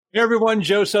Hey everyone,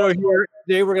 Joe Soto here.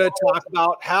 Today we're going to talk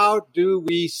about how do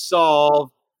we solve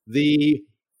the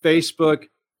Facebook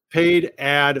paid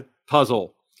ad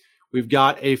puzzle. We've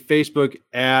got a Facebook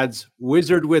ads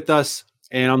wizard with us,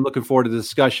 and I'm looking forward to the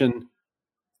discussion.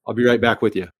 I'll be right back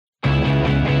with you.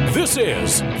 This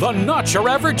is the Not Your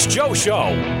Average Joe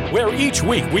Show, where each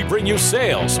week we bring you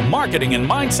sales, marketing, and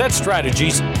mindset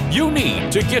strategies you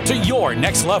need to get to your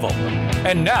next level.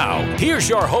 And now, here's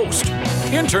your host,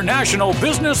 international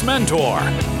business mentor,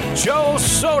 Joe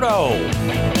Soto.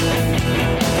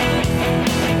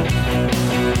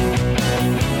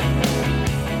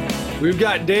 We've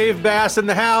got Dave Bass in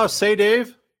the house. Hey,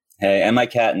 Dave. Hey, and my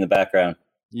cat in the background.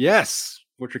 Yes.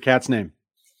 What's your cat's name?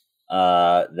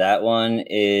 That one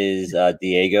is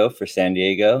Diego for San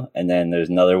Diego. And then there's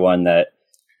another one that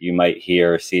you might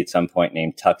hear or see at some point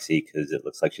named Tuxie because it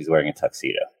looks like she's wearing a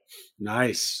tuxedo.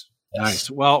 Nice.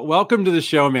 Nice. Well, welcome to the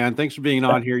show, man. Thanks for being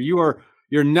on here. You're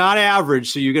not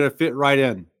average, so you're going to fit right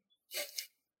in.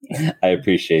 I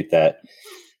appreciate that.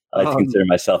 I like to consider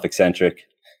myself eccentric.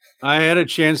 I had a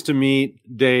chance to meet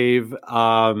Dave.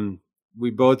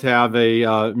 We both have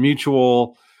a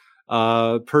mutual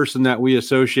person that we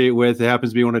associate with. It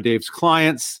happens to be one of Dave's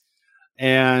clients.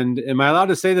 And am I allowed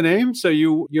to say the name? So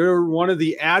you're one of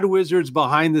the ad wizards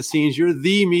behind the scenes. You're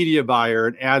the media buyer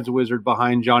and ads wizard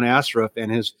behind John Astroff and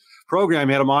his program.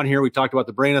 Had him on here. We talked about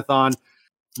the Brainathon.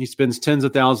 He spends tens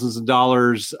of thousands of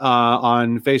dollars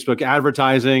on Facebook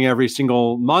advertising every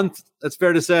single month. That's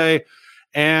fair to say.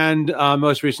 And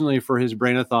most recently for his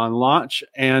Brainathon launch.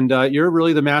 And you're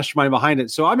really the mastermind behind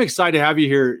it. So I'm excited to have you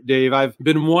here, Dave. I've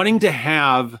been wanting to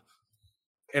have,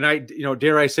 and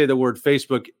dare I say the word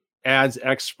Facebook ads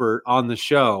expert on the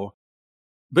show,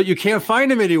 but you can't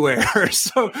find him anywhere.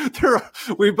 So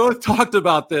we both talked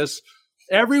about this.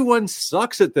 Everyone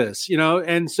sucks at this,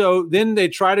 and so then they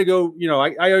try to go,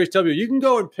 I always tell people, you can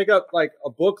go and pick up like a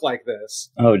book like this.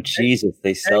 Oh, Jesus,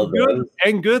 they sell those.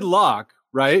 And good luck,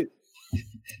 right?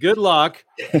 Good luck.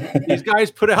 These guys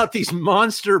put out these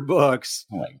monster books.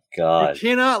 Oh, my God. You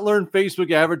cannot learn Facebook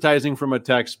advertising from a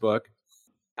textbook.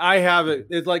 I have it.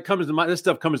 It like this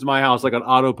stuff comes to my house like on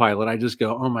autopilot. I just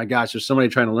go, oh my gosh, there's somebody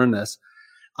trying to learn this.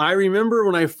 I remember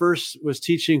when I first was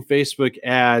teaching Facebook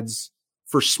ads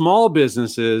for small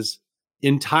businesses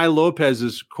in Tai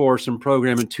Lopez's course and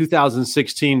program in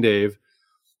 2016, Dave.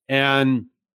 And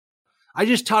I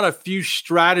just taught a few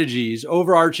strategies,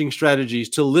 overarching strategies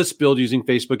to list build using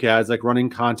Facebook ads, like running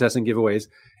contests and giveaways.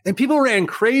 And people ran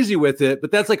crazy with it,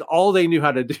 but that's like all they knew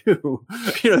how to do.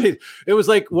 It was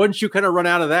like once you kind of run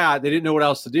out of that, they didn't know what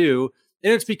else to do.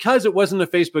 And it's because it wasn't a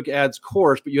Facebook ads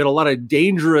course, but you had a lot of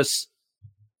dangerous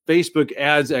Facebook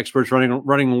ads experts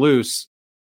running loose.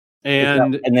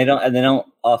 And they don't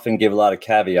often give a lot of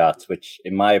caveats, which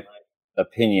in my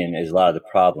opinion is a lot of the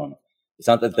problem. It's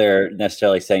not that they're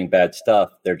necessarily saying bad stuff.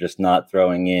 They're just not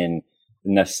throwing in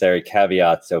the necessary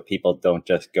caveats so people don't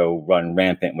just go run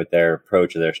rampant with their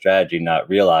approach or their strategy, not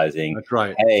realizing, that's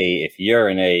right. Hey, if you're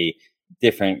in a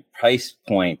different price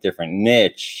point, different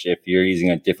niche, if you're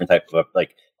using a different type of,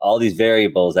 like all these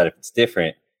variables that if it's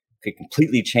different could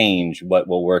completely change what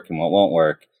will work and what won't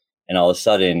work. And all of a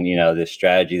sudden, this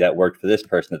strategy that worked for this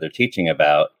person that they're teaching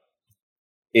about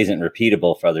isn't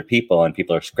repeatable for other people, and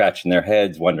people are scratching their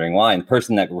heads wondering why. And the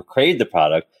person that created the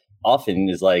product often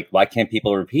is like, why can't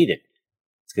people repeat it?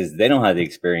 It's because they don't have the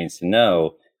experience to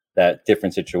know that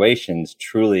different situations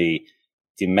truly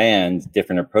demand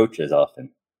different approaches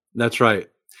often. That's right.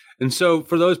 And so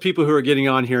for those people who are getting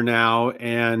on here now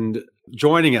and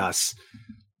joining us,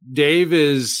 Dave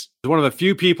is one of the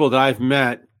few people that I've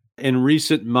met in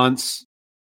recent months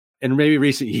and maybe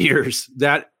recent years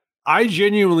that I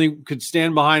genuinely could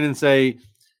stand behind and say,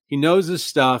 he knows his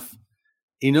stuff.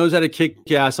 He knows how to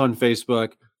kick ass on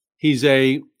Facebook. He's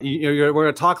we're going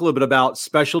to talk a little bit about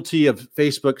specialty of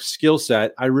Facebook skill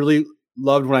set. I really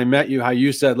loved when I met you, how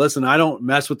you said, listen, I don't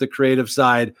mess with the creative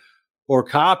side or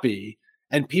copy.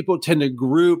 And people tend to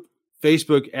group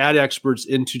Facebook ad experts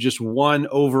into just one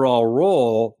overall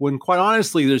role, when quite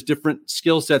honestly, there's different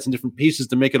skill sets and different pieces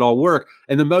to make it all work.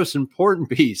 And the most important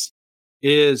piece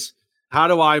is, how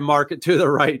do I market to the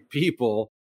right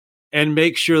people and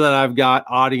make sure that I've got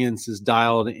audiences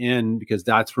dialed in, because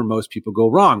that's where most people go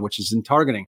wrong, which is in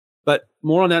targeting. But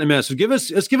more on that in a minute. So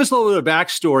let's give us a little bit of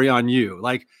backstory on you.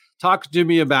 Like, talk to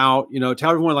me about,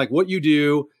 tell everyone like what you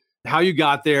do, how you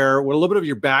got there, what a little bit of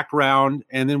your background,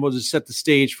 and then we'll just set the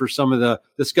stage for some of the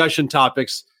discussion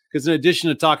topics. Because in addition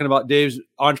to talking about Dave's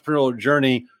entrepreneurial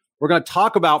journey, we're going to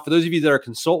talk about, for those of you that are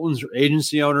consultants or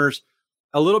agency owners,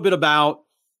 a little bit about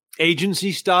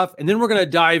agency stuff. And then we're going to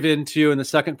dive into, in the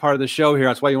second part of the show here,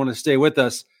 that's why you want to stay with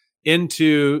us,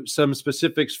 into some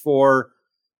specifics for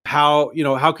how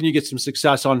can you get some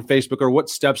success on Facebook, or what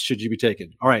steps should you be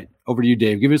taking? All right, over to you,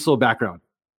 Dave. Give us a little background.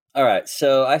 All right.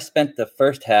 So I spent the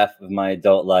first half of my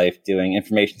adult life doing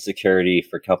information security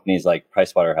for companies like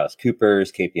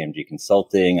PricewaterhouseCoopers, KPMG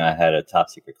Consulting. I had a top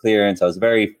secret clearance. I was a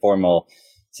very formal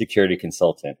security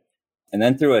consultant. And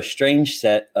then through a strange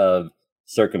set of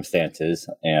circumstances,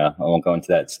 I won't go into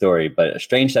that story, but a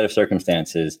strange set of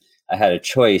circumstances, I had a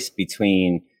choice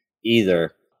between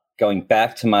either going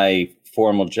back to my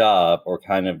formal job or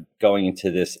kind of going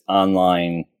into this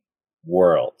online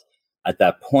world. At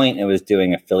that point, it was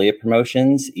doing affiliate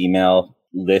promotions, email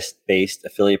list-based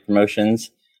affiliate promotions.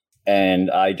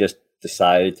 And I just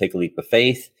decided to take a leap of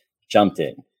faith, jumped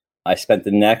in. I spent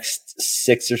the next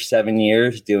 6 or 7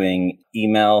 years doing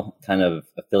email kind of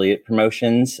affiliate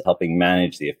promotions, helping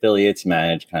manage the affiliates,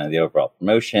 manage kind of the overall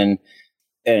promotion.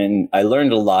 And I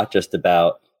learned a lot just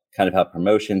about kind of how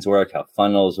promotions work, how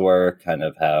funnels work, kind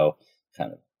of how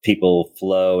kind of people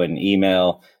flow and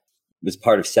email. Was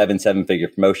part of seven-figure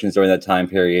promotions during that time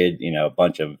period, a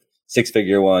bunch of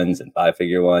 6-figure ones and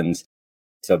 5-figure ones.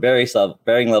 So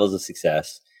varying levels of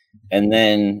success. And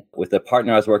then with the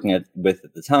partner I was working with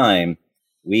at the time,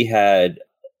 we had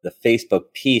the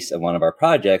Facebook piece of one of our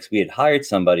projects. We had hired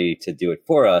somebody to do it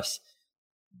for us.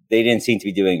 They didn't seem to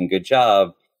be doing a good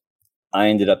job. I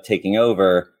ended up taking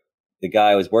over. The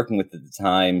guy I was working with at the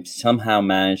time somehow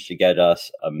managed to get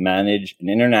us an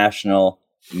international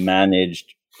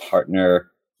managed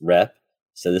partner rep.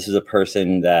 So this is a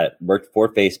person that worked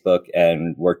for Facebook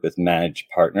and worked with managed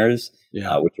partners, which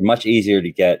are much easier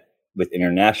to get with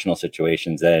international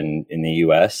situations than in the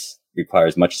US.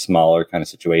 Requires much smaller kind of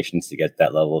situations to get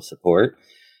that level of support.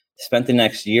 Spent the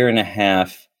next year and a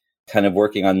half kind of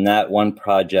working on that one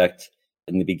project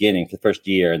in the beginning for the first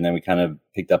year, and then we kind of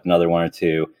picked up another one or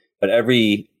two. But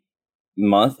every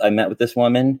month I met with this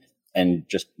woman and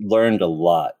just learned a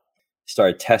lot.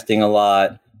 Started testing a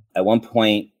lot. At one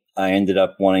point, I ended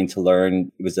up wanting to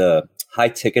learn, it was a high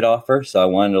ticket offer. So I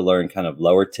wanted to learn kind of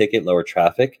lower ticket, lower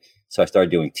traffic. So I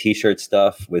started doing t-shirt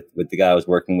stuff with the guy I was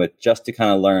working with just to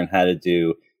kind of learn how to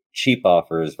do cheap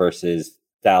offers versus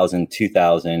 $1,000,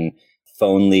 $2,000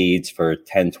 phone leads for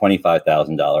 $10,000,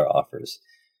 $25,000 offers.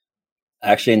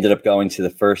 I actually ended up going to the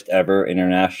first ever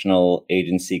international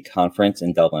agency conference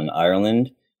in Dublin,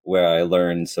 Ireland, where I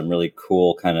learned some really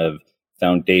cool kind of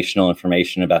foundational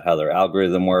information about how their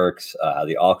algorithm works, how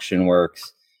the auction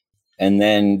works. And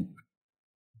then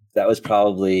that was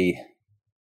probably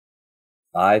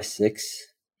 5-6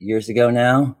 years ago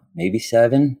now, maybe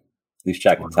 7. Lose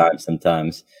track of time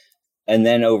sometimes. And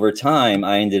then over time,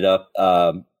 I ended up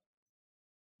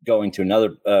going to another,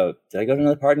 did I go to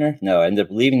another partner? No, I ended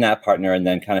up leaving that partner and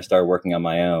then kind of started working on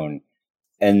my own.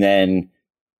 And then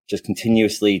just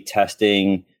continuously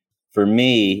testing. For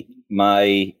me,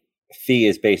 my fee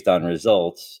is based on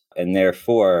results. And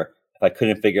therefore, if I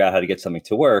couldn't figure out how to get something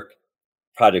to work,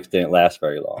 projects didn't last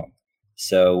very long.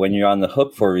 So when you're on the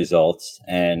hook for results,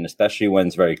 and especially when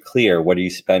it's very clear, what are you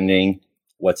spending?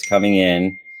 What's coming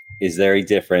in? Is there a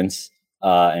difference?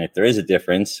 And if there is a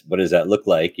difference, what does that look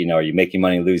like? Are you making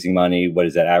money, losing money? What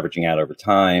is that averaging out over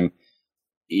time?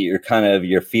 You're kind of,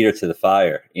 your feet are to the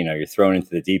fire. You're thrown into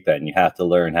the deep end. You have to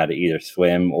learn how to either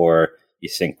swim or you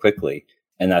sink quickly.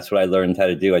 And that's what I learned how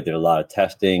to do. I did a lot of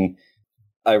testing.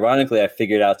 Ironically, I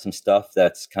figured out some stuff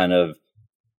that's kind of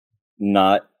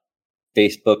not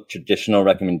Facebook traditional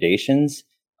recommendations.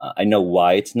 I know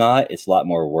why it's not. It's a lot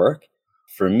more work.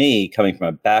 For me, coming from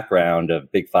a background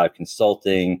of Big 5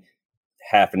 consulting,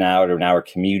 half an hour to an hour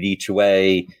commute each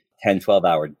way, 10,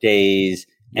 12-hour days,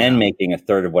 and making a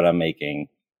third of what I'm making,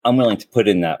 I'm willing to put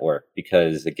in that work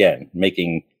because, again,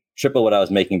 making triple what I was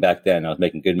making back then, I was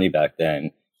making good money back then.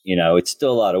 It's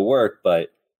still a lot of work, but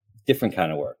different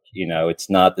kind of work. It's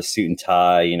not the suit and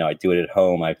tie. I do it at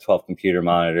home. I have 12 computer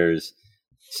monitors.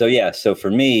 So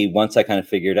for me, once I kind of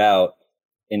figured out,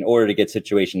 in order to get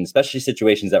situations, especially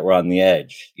situations that were on the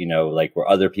edge, like where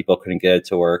other people couldn't get it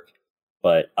to work,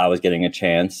 but I was getting a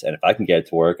chance. And if I can get it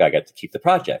to work, I got to keep the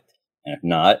project. And if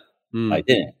not, I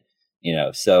didn't.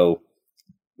 So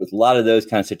with a lot of those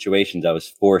kind of situations, I was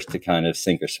forced to kind of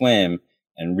sink or swim.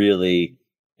 And really,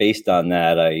 based on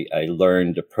that, I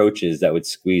learned approaches that would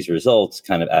squeeze results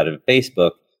kind of out of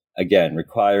Facebook, again,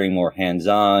 requiring more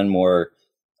hands-on, more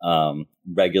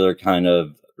regular kind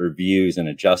of reviews and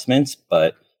adjustments.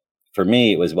 But for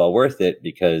me, it was well worth it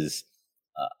because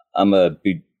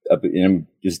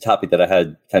there's a topic that I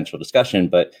had potential discussion,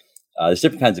 but there's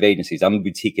different kinds of agencies. I'm a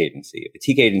boutique agency. A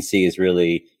boutique agency is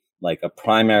really like a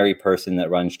primary person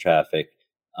that runs traffic,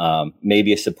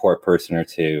 maybe a support person or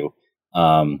two.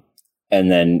 And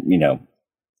then,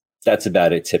 that's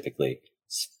about it typically.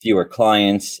 Fewer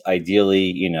clients,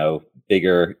 ideally,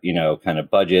 bigger, kind of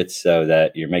budgets so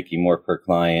that you're making more per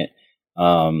client.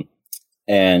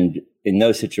 And in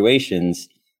those situations,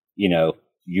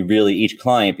 you really, each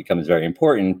client becomes very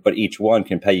important, but each one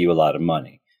can pay you a lot of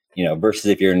money, versus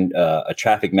if you're a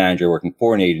traffic manager working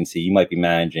for an agency, you might be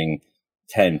managing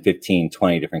 10, 15,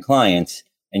 20 different clients,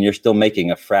 and you're still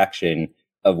making a fraction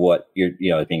of what you're,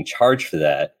 being charged for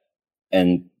that.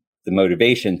 And the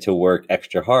motivation to work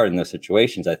extra hard in those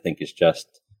situations, I think, is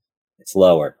it's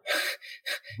lower.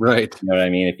 Right. You know what I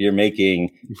mean? If you're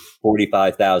making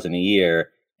 $45,000 a year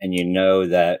and you know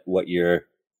that what you're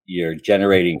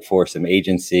generating for some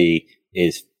agency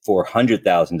is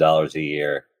 $400,000 a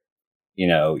year,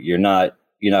 you're not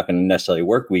going to necessarily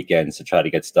work weekends to try to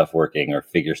get stuff working or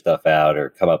figure stuff out or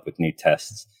come up with new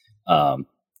tests.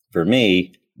 For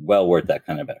me, well worth that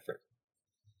kind of effort.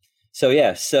 So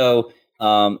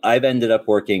I've ended up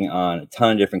working on a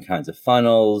ton of different kinds of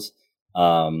funnels.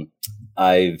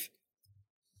 I've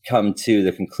come to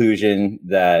the conclusion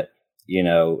that,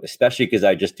 especially because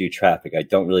I just do traffic, I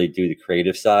don't really do the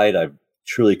creative side. I've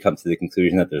truly come to the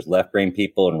conclusion that there's left brain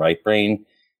people and right brain.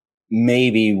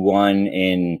 Maybe 1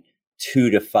 in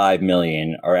 2 to 5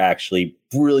 million are actually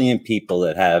brilliant people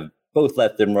that have both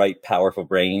left and right powerful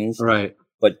brains. Right.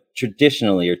 But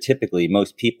traditionally or typically,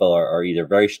 most people are either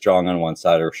very strong on one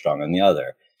side or strong on the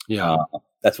other. Yeah.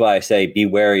 That's why I say be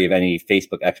wary of any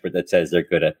Facebook expert that says they're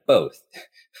good at both,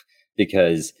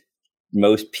 because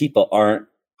most people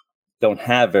don't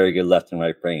have very good left and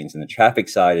right brains. And the traffic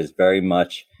side is very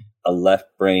much a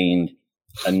left-brained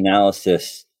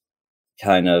analysis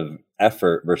kind of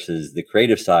effort versus the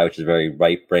creative side, which is very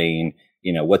right brain.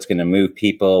 What's going to move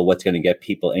people, what's going to get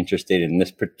people interested in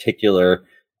this particular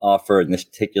offer, in this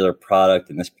particular product,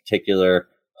 in this particular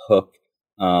hook,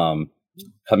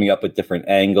 coming up with different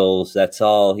angles. That's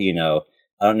all, I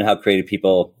don't know how creative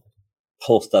people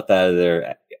pull stuff out of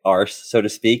their arse, so to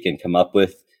speak, and come up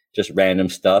with just random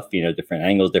stuff, different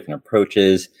angles, different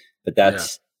approaches. But I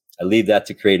leave that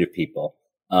to creative people.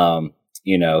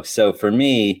 So for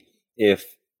me, if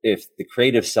the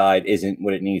creative side isn't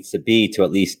what it needs to be to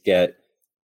at least get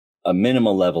a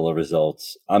minimal level of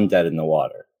results, I'm dead in the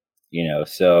water.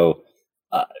 So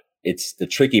it's the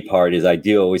tricky part is I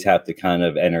do always have to kind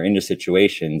of enter into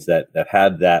situations that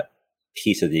have that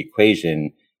piece of the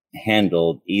equation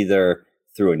handled either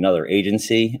through another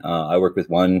agency. I work with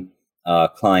one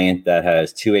client that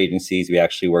has 2 agencies. We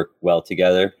actually work well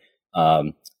together.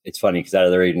 It's funny because that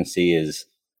other agency is,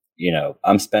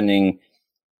 I'm spending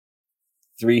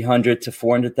 $300,000 to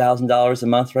 $400,000 a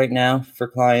month right now for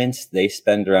clients. They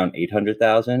spend around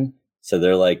 $800,000. So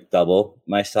they're like double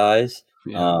my size.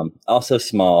 Yeah. Also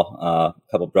small, a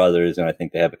couple brothers, and I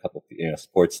think they have a couple,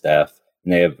 support staff,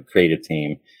 and they have a creative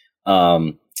team.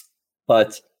 And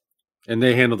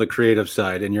they handle the creative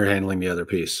side, and you're handling the other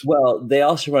piece. Well, they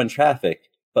also run traffic,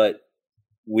 but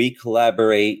we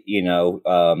collaborate. They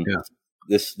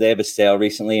have a sale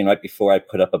recently, and right before I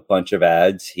put up a bunch of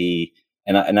ads,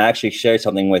 and I actually shared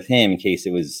something with him in case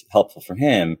it was helpful for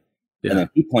him, and then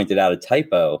he pointed out a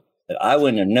typo that I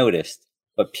wouldn't have noticed,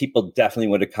 but people definitely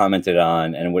would have commented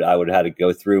on, and I would have had to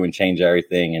go through and change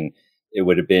everything. And it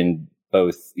would have been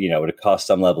both, it would have cost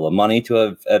some level of money to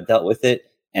have dealt with it.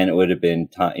 And it would have been,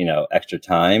 extra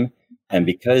time. And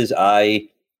because I,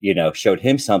 showed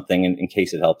him something in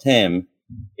case it helped him,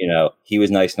 he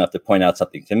was nice enough to point out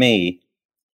something to me.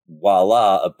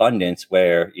 Voila, abundance,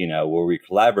 where we're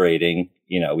collaborating,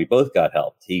 we both got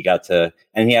helped. He got to,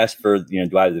 and he asked for,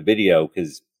 do I have the video?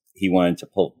 Because he wanted to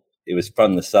pull, it was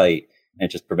from the site, and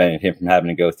it just prevented him from having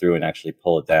to go through and actually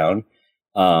pull it down.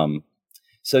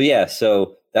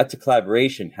 So that's a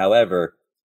collaboration. However,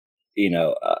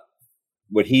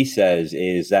 what he says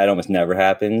is that almost never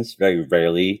happens. Very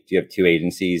rarely do you have 2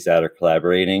 agencies that are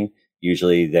collaborating.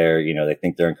 Usually they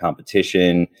think they're in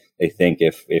competition. They think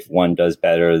if one does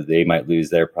better, they might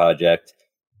lose their project.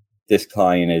 This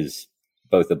client is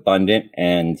both abundant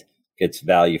and gets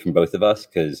value from both of us.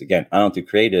 Because again, I don't do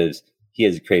creatives. He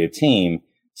has a creative team.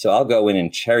 So I'll go in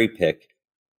and cherry pick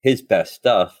his best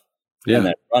stuff and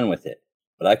then run with it.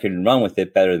 But I can run with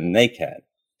it better than they can.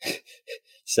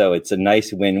 So it's a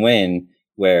nice win-win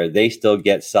where they still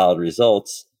get solid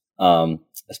results,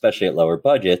 especially at lower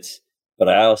budgets. But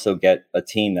I also get a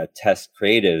team that tests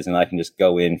creatives, and I can just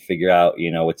go in, figure out,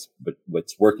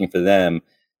 what's working for them,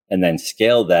 and then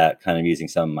scale that kind of using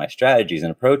some of my strategies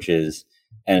and approaches.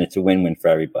 And it's a win-win for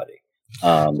everybody.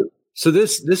 So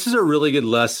this is a really good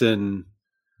lesson.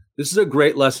 This is a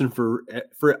great lesson for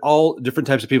all different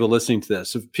types of people listening to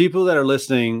this. So people that are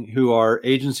listening who are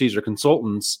agencies or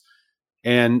consultants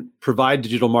and provide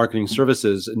digital marketing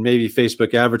services and maybe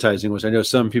Facebook advertising, which I know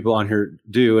some people on here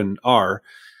do and are.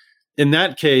 In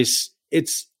that case,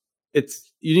 it's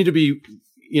you need to be,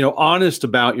 honest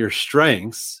about your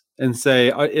strengths and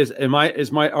say, are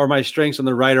my strengths on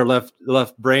the right or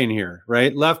left brain here,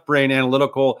 right? Left brain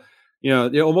analytical.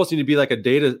 You almost need to be like a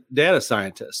data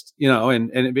scientist,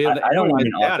 and be able to analyze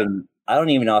data. I don't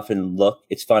even often look.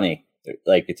 It's funny,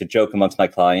 like it's a joke amongst my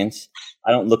clients.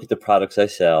 I don't look at the products I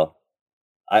sell.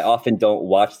 I often don't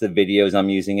watch the videos I'm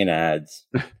using in ads,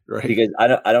 right? Because I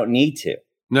don't need to.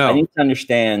 No, I need to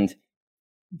understand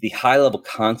the high level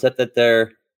concept that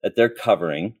they're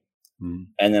covering, and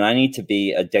then I need to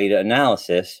be a data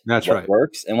analysis. That's what right.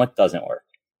 Works and what doesn't work.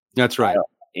 That's right.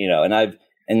 And I've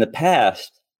in the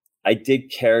past I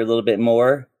did care a little bit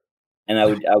more, and I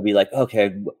would be like, okay,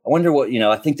 I wonder what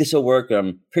I think this will work.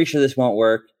 I'm pretty sure this won't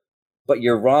work, but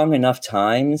you're wrong enough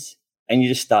times, and you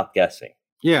just stop guessing.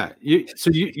 Yeah.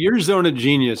 Your zone of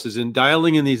genius is in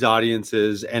dialing in these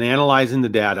audiences and analyzing the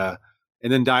data,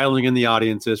 and then dialing in the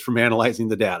audiences from analyzing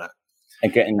the data.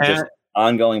 And just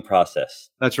ongoing process.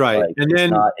 That's right. Like, and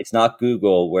then it's not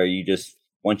Google where you just,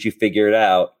 once you figure it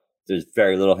out, there's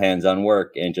very little hands-on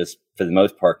work and just for the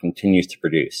most part continues to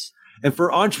produce. And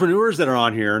for entrepreneurs that are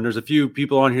on here, and there's a few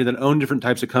people on here that own different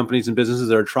types of companies and businesses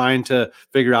that are trying to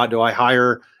figure out, do I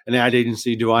hire an ad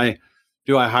agency? Do I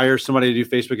hire somebody to do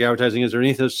Facebook advertising? Is there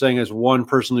anything such thing as one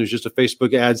person who's just a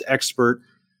Facebook ads expert?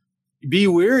 Be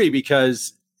wary,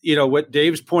 because what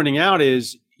Dave's pointing out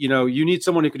is, you need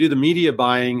someone who could do the media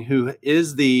buying, who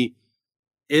is the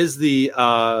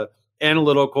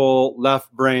analytical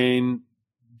left brain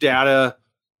data,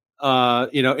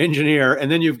 engineer.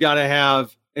 And then you've got to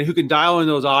have, and who can dial in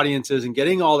those audiences and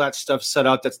getting all that stuff set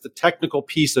up. That's the technical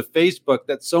piece of Facebook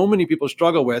that so many people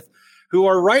struggle with, who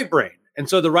are right brain. And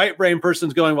so the right brain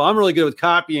person's going, well, I'm really good with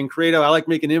copy and creative. I like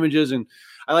making images and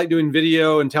I like doing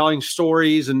video and telling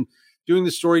stories and doing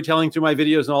the storytelling through my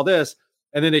videos and all this.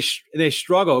 And then they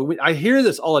struggle. I hear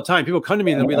this all the time. People come to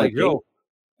me and they'll be like, yo,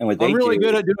 I'm really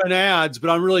good at doing ads, but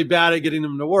I'm really bad at getting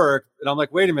them to work. And I'm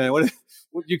like, wait a minute,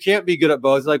 you can't be good at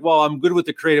both. It's like, well, I'm good with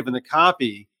the creative and the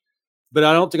copy, but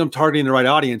I don't think I'm targeting the right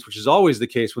audience, which is always the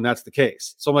case when that's the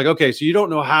case. So I'm like, okay, so you don't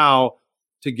know how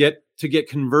to get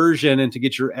conversion and to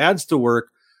get your ads to work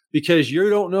because you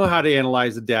don't know how to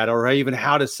analyze the data or even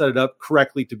how to set it up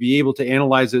correctly to be able to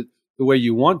analyze it the way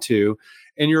you want to.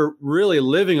 And you're really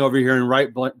living over here in right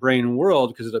brain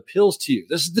world because it appeals to you.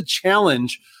 This is the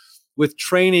challenge with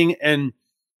training and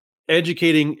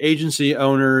educating agency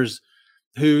owners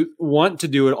who want to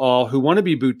do it all, who want to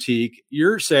be boutique.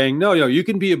 You're saying, no, you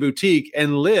can be a boutique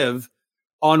and live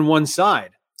on one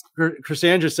side.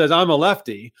 Cassandra says, I'm a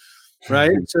lefty,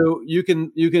 right? So you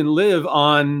can live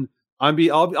on,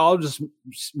 I'll just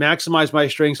maximize my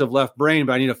strengths of left brain,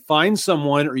 but I need to find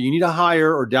someone, or you need to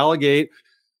hire or delegate,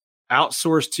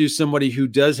 outsource to somebody who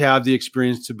does have the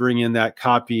experience to bring in that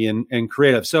copy and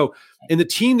creative. So in the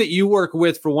team that you work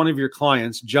with for one of your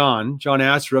clients, John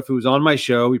Asraf, who was on my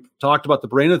show, we talked about the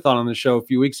Brainathon on the show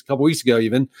a couple weeks ago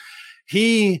even.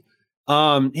 He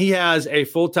has a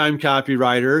full-time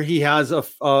copywriter. He has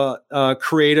a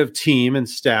creative team and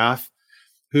staff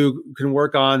who can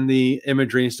work on the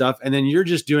imagery and stuff. And then you're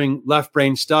just doing left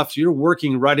brain stuff. So you're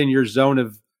working right in your zone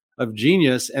of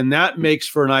genius. And that makes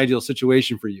for an ideal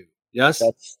situation for you. Yes.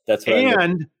 That's right.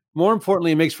 And more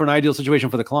importantly, it makes for an ideal situation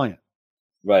for the client.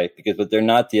 Right. Because what they're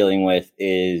not dealing with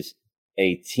is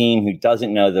a team who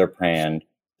doesn't know their brand,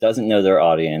 doesn't know their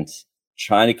audience,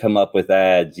 trying to come up with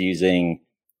ads using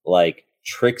like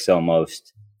tricks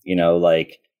almost,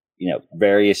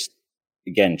 various,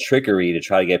 again, trickery to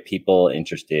try to get people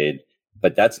interested.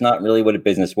 But that's not really what a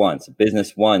business wants. A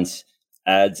business wants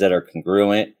ads that are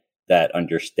congruent, that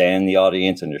understand the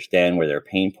audience, understand where their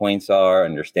pain points are,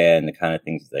 understand the kind of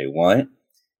things they want,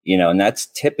 and that's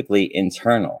typically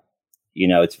internal.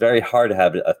 It's very hard to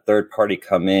have a third party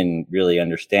come in, really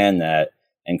understand that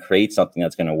and create something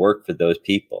that's going to work for those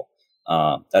people.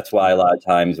 That's why a lot of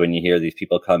times when you hear these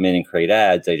people come in and create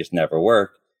ads, they just never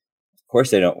work. Of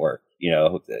course they don't work.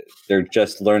 They're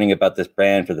just learning about this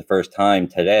brand for the first time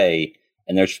today,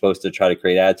 and they're supposed to try to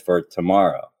create ads for it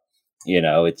tomorrow.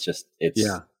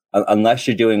 Unless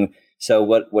you're doing, so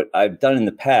what I've done in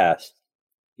the past,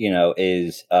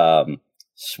 is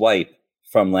swipe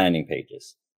from landing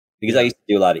pages, because I used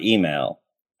to do a lot of email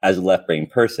as a left brain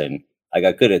person. I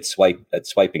got good at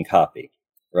swiping copy,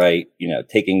 right?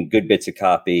 Taking good bits of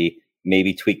copy,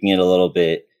 maybe tweaking it a little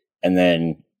bit, and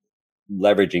then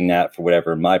leveraging that for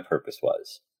whatever my purpose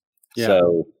was. Yeah.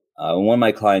 So when one of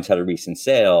my clients had a recent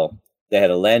sale, they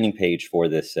had a landing page for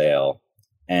this sale,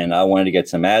 and I wanted to get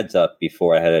some ads up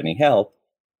before I had any help.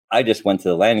 I just went to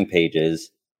the landing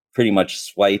pages, pretty much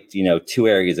swiped, 2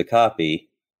 areas of copy,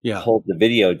 pulled the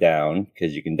video down,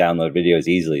 because you can download videos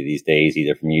easily these days,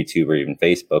 either from YouTube or even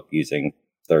Facebook using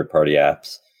third-party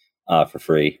apps for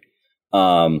free.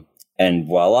 And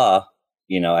voila,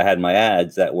 I had my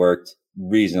ads that worked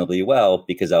reasonably well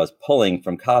because I was pulling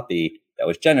from copy that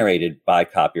was generated by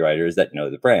copywriters that know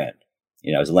the brand.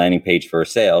 It was a landing page for a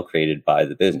sale created by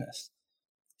the business.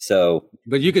 So,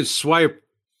 but you could swipe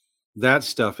that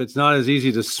stuff. It's not as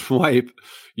easy to swipe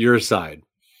your side.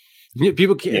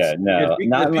 People can't.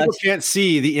 People can't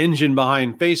see the engine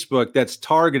behind Facebook that's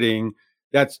targeting.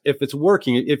 That's if it's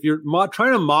working. If you're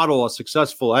trying to model a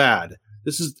successful ad,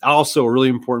 this is also a really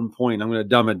important point. I'm going to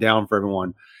dumb it down for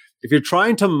everyone. If you're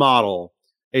trying to model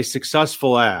a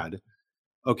successful ad,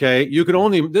 okay,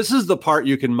 this is the part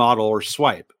you can model or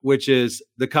swipe, which is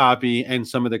the copy and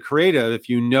some of the creative. If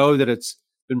you know that it's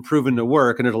been proven to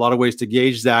work, and there's a lot of ways to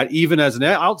gauge that. Even as an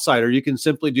outsider, you can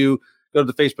simply go to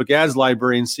the Facebook ads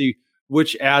library and see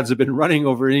which ads have been running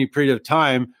over any period of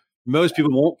time. Most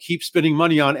people won't keep spending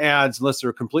money on ads unless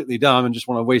they're completely dumb and just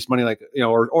want to waste money,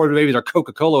 or maybe they're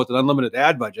Coca-Cola with an unlimited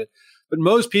ad budget. But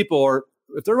most people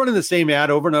if they're running the same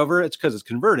ad over and over, it's because it's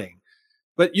converting.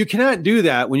 But you cannot do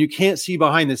that when you can't see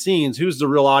behind the scenes who's the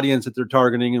real audience that they're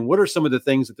targeting and what are some of the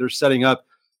things that they're setting up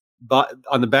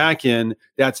on the back end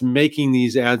that's making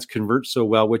these ads convert so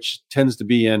well, which tends to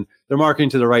be they're marketing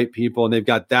to the right people and they've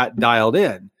got that dialed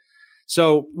in.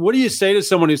 So what do you say to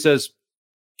someone who says,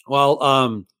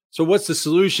 well, so what's the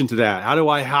solution to that? How do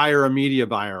I hire a media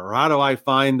buyer? Or how do I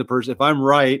find the person? If I'm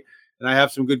right and I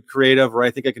have some good creative, or I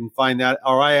think I can find that,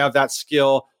 or I have that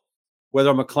skill, whether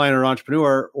I'm a client or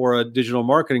entrepreneur or a digital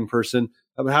marketing person,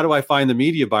 how do I find the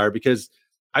media buyer? Because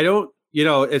I don't,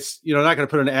 it's, not going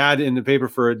to put an ad in the paper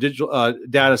for a digital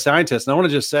data scientist. And I want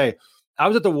to just say, I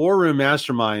was at the War Room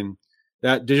Mastermind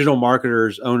that digital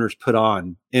marketers owners put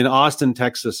on in Austin,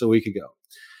 Texas a week ago.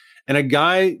 And a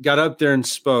guy got up there and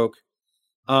spoke.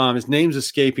 His name's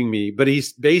escaping me, but he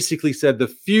basically said the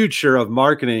future of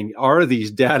marketing are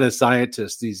these data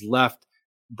scientists, these left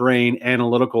brain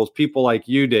analyticals, people like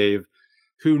you, Dave,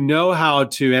 who know how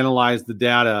to analyze the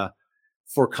data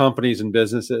for companies and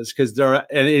businesses.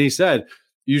 And he said,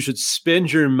 you should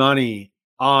spend your money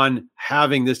on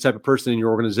having this type of person in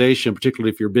your organization,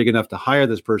 particularly if you're big enough to hire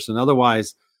this person.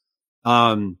 Otherwise,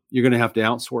 you're going to have to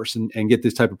outsource and get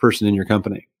this type of person in your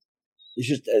company.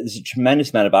 There's a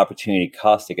tremendous amount of opportunity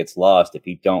cost that gets lost if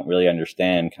you don't really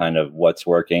understand kind of what's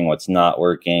working, what's not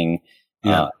working,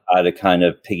 how to kind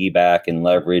of piggyback and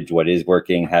leverage what is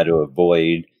working, how to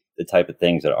avoid the type of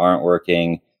things that aren't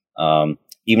working,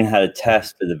 even how to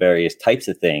test for the various types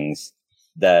of things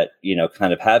that,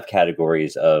 kind of have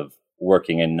categories of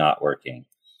working and not working.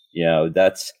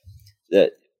 That's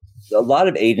that. A lot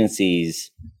of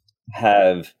agencies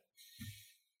have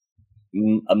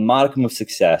a modicum of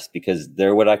success because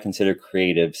they're what I consider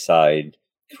creative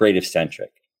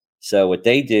centric. So what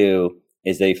they do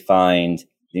is they find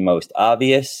the most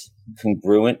obvious,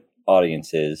 congruent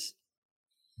audiences.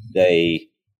 They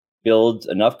build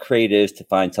enough creatives to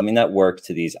find something that works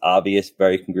to these obvious,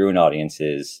 very congruent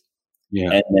audiences.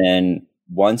 Yeah. And then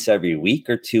once every week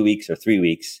or 2 weeks or 3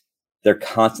 weeks, they're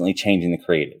constantly changing the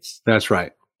creatives. That's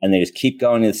right. And they just keep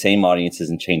going to the same audiences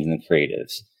and changing the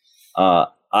creatives.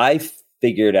 I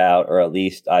figured out, or at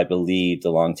least I believed a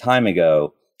long time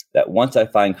ago, that once I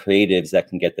find creatives that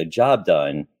can get the job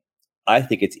done, I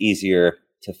think it's easier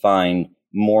to find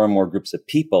more and more groups of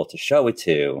people to show it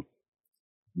to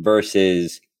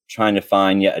versus trying to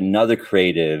find yet another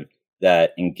creative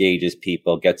that engages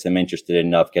people, gets them interested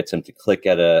enough, gets them to click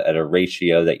at a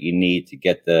ratio that you need to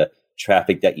get the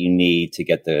traffic that you need, to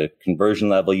get the conversion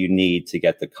level you need, to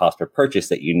get the cost per purchase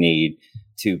that you need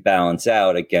to balance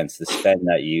out against the spend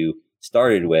that you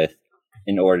started with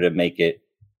in order to make it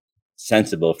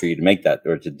sensible for you to make that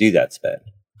or to do that spend.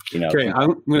 Okay,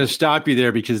 I'm going to stop you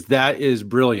there because that is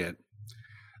brilliant.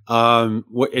 And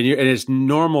it's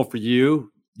normal for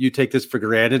you. You take this for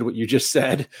granted, what you just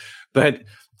said. But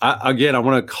again, I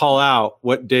want to call out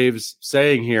what Dave's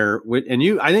saying here.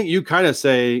 And I think you kind of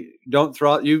say, don't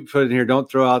throw out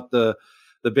the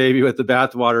baby with the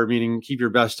bathwater, meaning keep your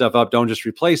best stuff up. Don't just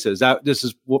replace it. This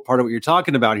is what part of what you're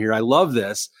talking about here. I love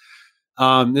this.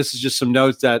 This is just some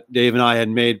notes that Dave and I had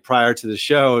made prior to the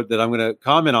show that I'm going to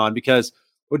comment on, because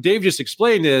what Dave just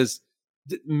explained is,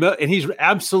 and he's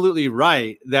absolutely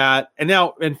right,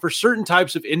 and for certain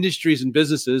types of industries and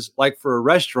businesses, like for a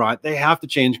restaurant, they have to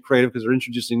change creative because they're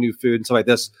introducing new food and stuff like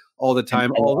this all the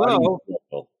time.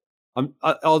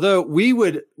 Although we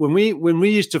would, when we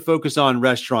used to focus on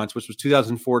restaurants, which was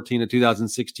 2014 to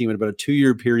 2016, about a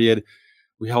 2-year period,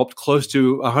 We helped close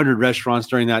to 100 restaurants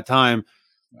during that time.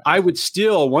 I would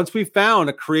still, once we found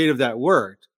a creative that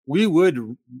worked, we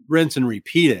would rinse and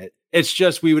repeat it. It's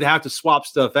just we would have to swap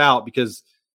stuff out because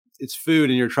it's food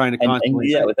and you're trying to constantly. And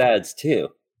you do that with ads too.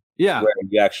 Yeah. Where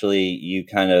you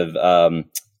kind of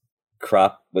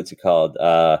crop, what's it called?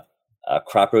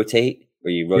 Crop rotate,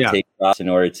 where you rotate crops in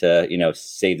order to,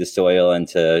 save the soil and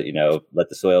to, let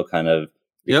the soil kind of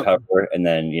recover. Yep. And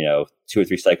then, 2 or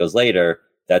 3 cycles later,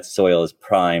 that soil is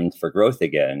primed for growth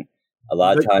again. A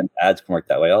lot of times ads can work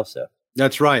that way also.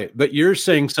 That's right. But you're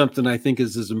saying something I think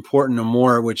is as important or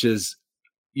more, which is,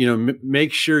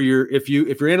 make sure if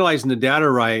you're analyzing the data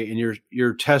right and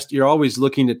you're always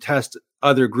looking to test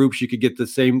other groups, you could get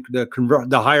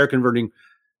the higher converting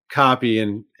copy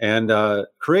and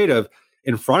creative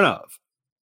in front of,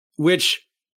 which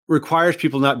requires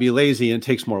people not be lazy and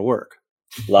takes more work.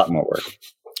 A lot more work.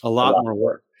 A lot more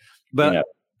work. But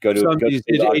go to these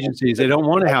agencies, they don't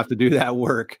want to have to do that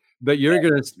work. But you're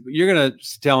gonna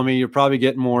tell me you'll probably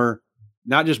get more,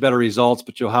 not just better results,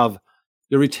 but you'll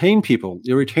retain people,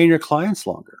 you'll retain your clients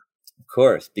longer. Of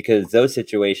course, because those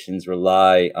situations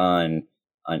rely on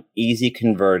easy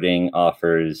converting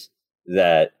offers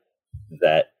that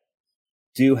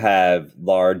do have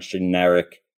large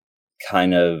generic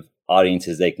kind of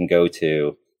audiences they can go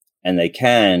to, and they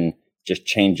can just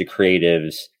change the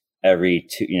creatives every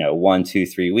 1, 2,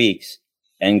 3 weeks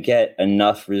and get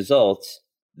enough results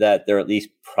that they're at least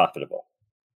profitable,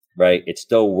 right? It's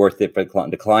still worth it for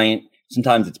the client.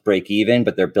 Sometimes it's break even,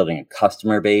 but they're building a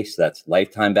customer base. That's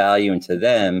lifetime value. And to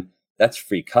them, that's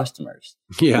free customers.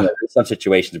 Yeah. There's some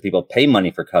situations where people pay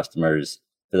money for customers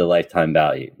for the lifetime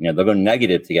value. They'll go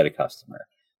negative to get a customer.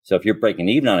 So if you're breaking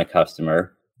even on a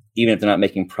customer, even if they're not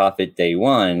making profit day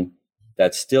one,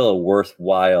 that's still a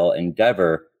worthwhile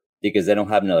endeavor because they don't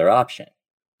have another option.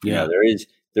 Yeah.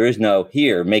 There is no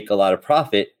here, make a lot of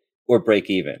profit or break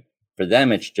even. For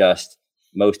them, it's just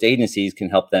most agencies can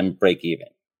help them break even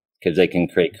because they can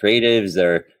create creatives.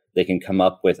 They can come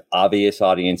up with obvious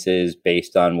audiences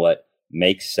based on what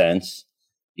makes sense.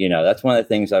 That's one of the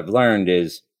things I've learned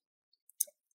is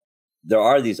there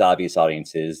are these obvious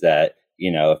audiences that,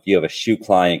 if you have a shoe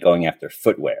client going after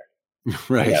footwear,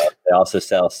 right. They also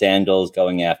sell sandals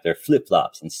going after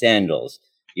flip-flops and sandals,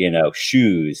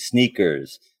 shoes,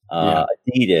 sneakers,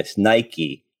 Adidas,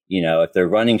 Nike, if they're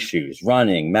running shoes,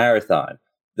 running, marathon,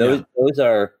 those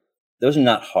are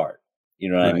not hard.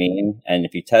 You know what I mean? And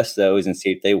if you test those and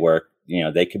see if they work,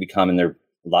 they could become, and a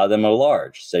lot of them are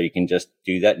large. So you can just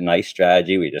do that nice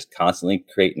strategy where you just constantly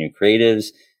create new creatives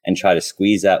and try to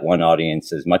squeeze that one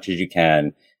audience as much as you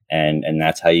can. And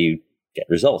that's how you get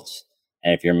results.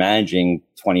 And if you're managing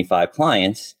 25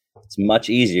 clients, it's much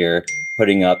easier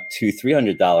putting up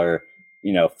 $200-$300,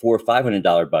 $400 or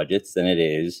 $500 budgets than it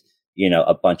is,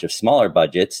 a bunch of smaller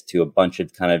budgets to a bunch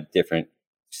of kind of different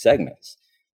segments.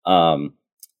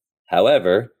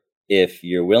 However, if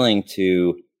you're willing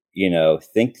to,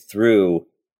 think through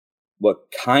what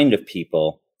kind of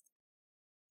people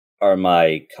are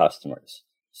my customers.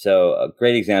 So a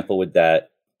great example with that,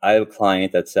 I have a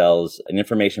client that sells an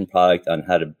information product on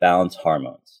how to balance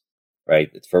hormones,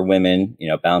 right? It's for women,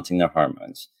 balancing their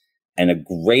hormones. And a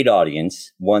great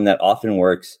audience, one that often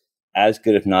works as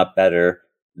good, if not better,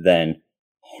 than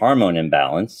hormone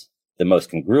imbalance. The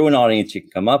most congruent audience you can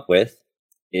come up with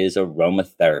is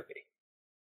aromatherapy.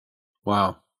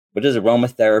 Wow. What does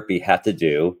aromatherapy have to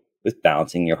do with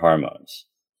balancing your hormones?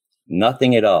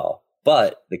 Nothing at all.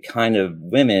 But the kind of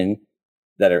women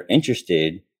that are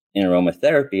interested in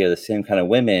aromatherapy are the same kind of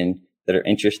women that are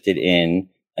interested in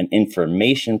an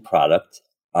information product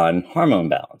on hormone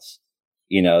balance.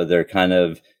 They're kind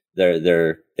of,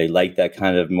 they like that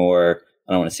kind of more,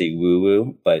 I don't want to say woo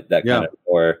woo, but that kind of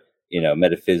more,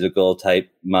 metaphysical type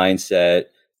mindset.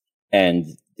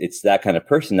 And it's that kind of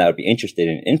person that would be interested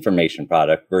in information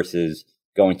product versus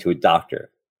going to a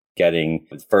doctor, getting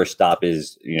the first stop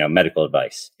is, medical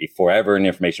advice before ever an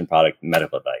information product,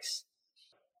 medical advice.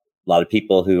 A lot of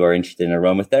people who are interested in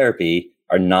aromatherapy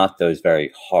are not those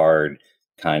very hard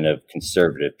kind of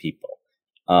conservative people.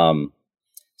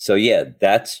 So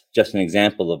that's just an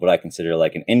example of what I consider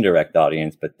like an indirect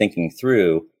audience, but thinking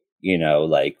through,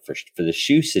 like for the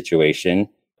shoe situation,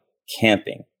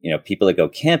 camping, people that go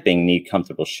camping need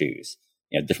comfortable shoes,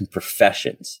 different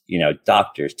professions,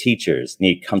 doctors, teachers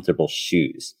need comfortable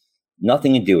shoes,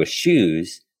 nothing to do with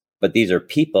shoes, but these are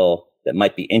people that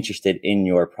might be interested in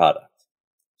your product.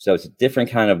 So it's a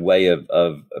different kind of way of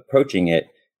approaching it.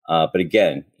 But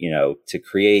again, to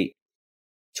create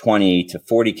 20 to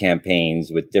 40 campaigns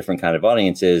with different kind of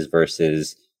audiences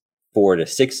versus 4 to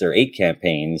 6 or 8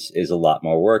 campaigns is a lot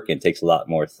more work and takes a lot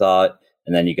more thought.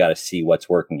 And then you got to see what's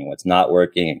working and what's not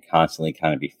working, and constantly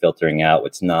kind of be filtering out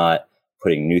what's not,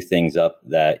 putting new things up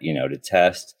that, to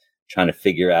test, trying to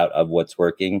figure out of what's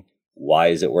working. Why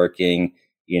is it working?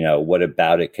 What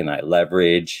about it can I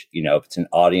leverage? If it's an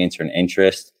audience or an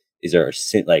interest, is there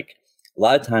a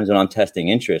lot of times when I'm testing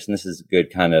interest, and this is a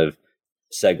good kind of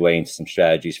segue into some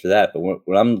strategies for that. But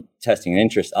when I'm testing an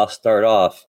interest, I'll start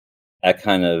off at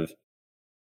kind of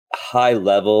high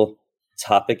level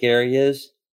topic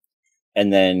areas.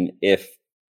 And then if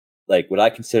what I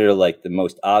consider the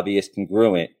most obvious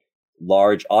congruent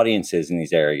large audiences in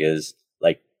these areas,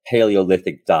 like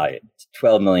Paleolithic diet,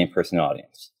 12 million person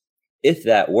audience. If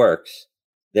that works,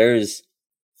 there's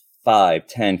 5,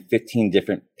 10, 15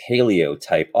 different paleo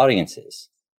type audiences.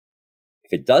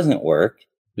 If it doesn't work,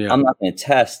 I'm not going to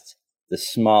test the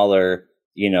smaller,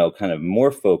 kind of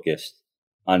more focused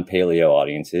on paleo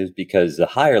audiences, because the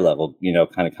higher level,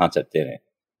 kind of concept didn't.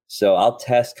 So I'll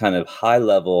test kind of high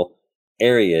level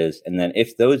areas. And then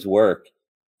if those work,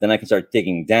 then I can start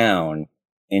digging down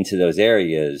into those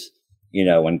areas.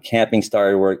 When camping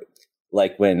started work,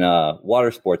 like when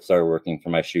water sports started working for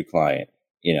my shoe client,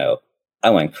 I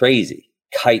went crazy.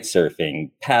 Kite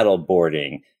surfing, paddle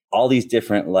boarding, all these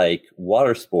different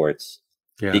water sports,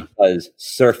 because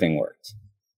surfing worked.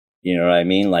 You know what I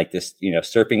mean? Like this,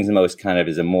 surfing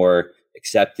is a more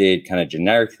accepted kind of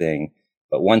generic thing.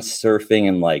 But once surfing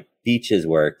and beaches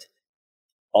worked,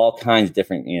 all kinds of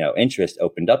different, interests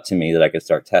opened up to me that I could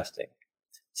start testing.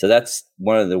 So that's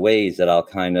one of the ways that I'll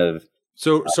kind of.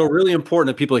 So really important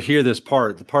that people hear this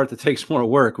part. The part that takes more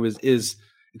work is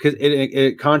because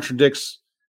it contradicts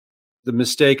the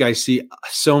mistake I see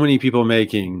so many people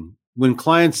making when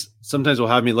clients sometimes will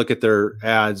have me look at their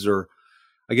ads, or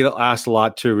I get asked a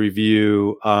lot to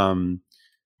review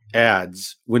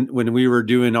ads. When we were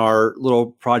doing our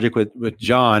little project with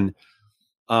John,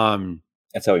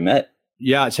 that's how we met.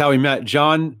 Yeah, it's how we met.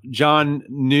 John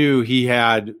knew he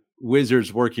had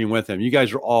wizards working with him. You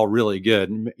guys are all really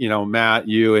good. Matt,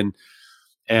 you and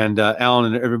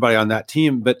Alan and everybody on that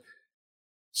team. But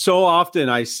so often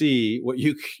I see what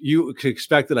you could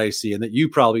expect that I see, and that you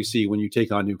probably see when you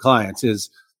take on new clients, is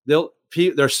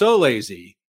they're so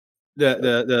lazy that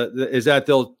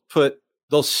they'll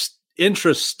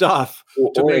interest stuff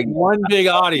to make one big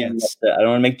audience. I don't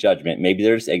want to make judgment. Maybe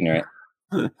they're just ignorant.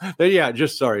 They're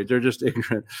just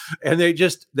ignorant. And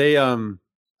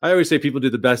I always say people do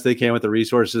the best they can with the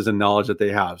resources and knowledge that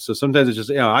they have. So sometimes it's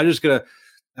just,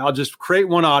 I'll just create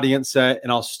one audience set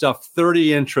and I'll stuff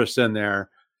 30 interests in there,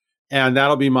 and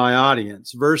that'll be my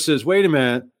audience, versus, wait a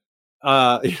minute,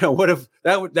 what if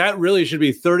that really should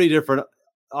be 30 different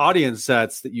audience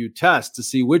sets that you test to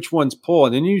see which ones pull.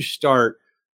 And then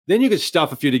you could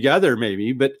stuff a few together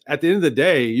maybe, but at the end of the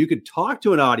day, you could talk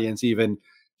to an audience even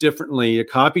differently. A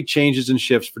copy changes and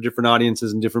shifts for different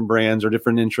audiences and different brands or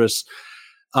different interests,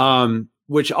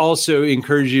 which also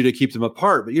encourage you to keep them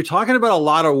apart. But you're talking about a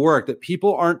lot of work that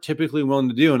people aren't typically willing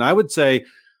to do. And I would say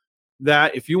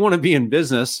that if you want to be in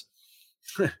business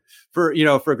for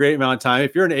a great amount of time,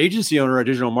 if you're an agency owner or a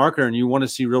digital marketer and you want to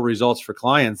see real results for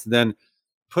clients, then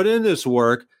put in this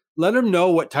work. Let them know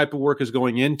what type of work is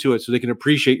going into it so they can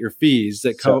appreciate your fees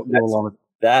that go along with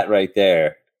that right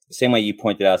there. The same way you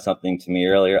pointed out something to me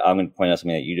earlier, I'm going to point out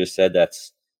something that you just said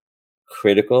that's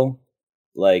critical.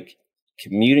 Like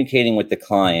communicating with the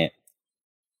client,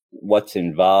 what's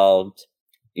involved,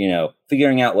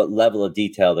 figuring out what level of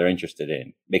detail they're interested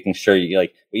in, making sure what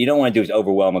you don't want to do is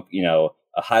overwhelm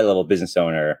a high level business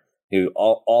owner who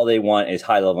all they want is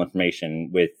high level information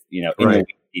with, in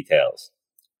details.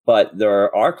 But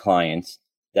there are clients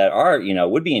that are,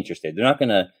 would be interested. They're not going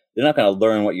to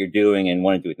learn what you're doing and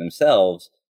want to do it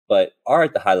themselves, but are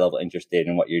at the high level interested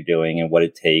in what you're doing and what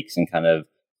it takes and kind of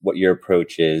what your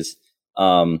approach is.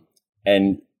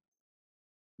 And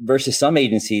versus some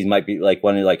agencies might be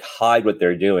want to hide what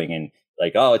they're doing and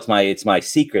it's my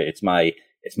secret. It's my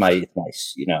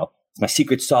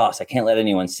secret sauce. I can't let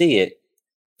anyone see it.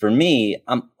 For me,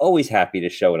 I'm always happy to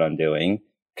show what I'm doing,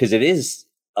 because it is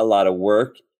a lot of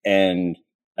work and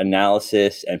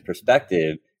analysis and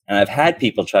perspective. And I've had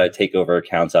people try to take over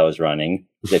accounts I was running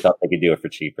because they thought they could do it for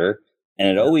cheaper. And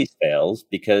it always fails,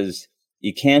 because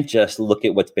you can't just look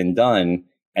at what's been done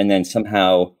and then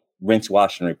somehow rinse,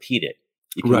 wash, and repeat it.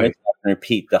 You can rinse, wash, and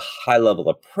repeat the high level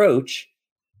approach,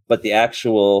 but the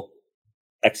actual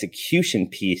execution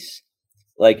piece,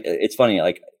 it's funny,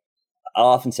 I'll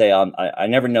often say I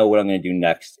never know what I'm going to do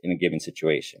next in a given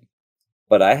situation.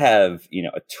 But I have,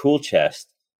 a tool chest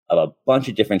of a bunch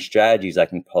of different strategies I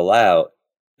can pull out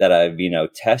that I've,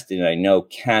 tested and I know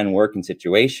can work in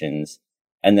situations.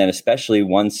 And then especially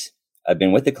once I've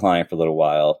been with the client for a little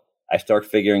while, I start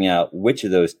figuring out which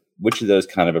of those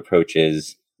kind of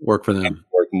approaches work for them,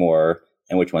 work more,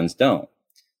 and which ones don't.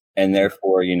 And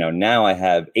therefore, now I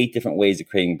have 8 different ways of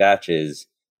creating batches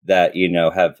that,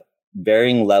 have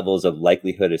varying levels of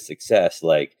likelihood of success.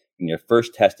 Like when you're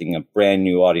first testing a brand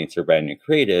new audience or brand new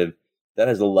creative, that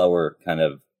has a lower kind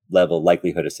of level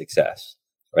likelihood of success,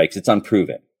 right? Because it's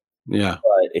unproven. Yeah.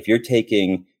 But if you're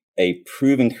taking a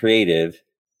proven creative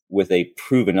with a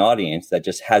proven audience that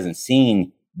just hasn't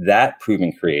seen that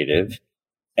proven creative,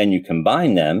 and you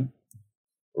combine them,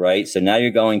 right? So now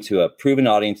you're going to a proven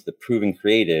audience, the proven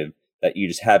creative that you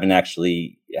just haven't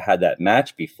actually had that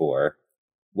match before.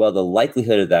 Well, the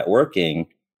likelihood of that working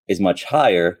is much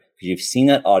higher because you've seen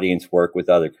that audience work with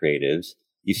other creatives.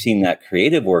 You've seen that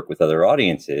creative work with other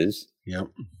audiences. Yep.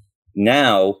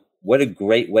 Now, what a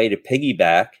great way to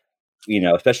piggyback,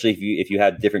 especially if you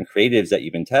have different creatives that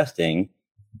you've been testing,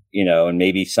 and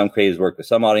maybe some creatives work with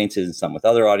some audiences and some with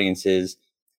other audiences,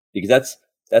 because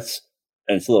that's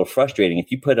and it's a little frustrating.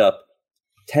 If you put up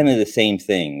 10 of the same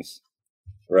things,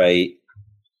 right?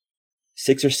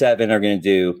 6 or 7 are going to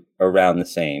do around the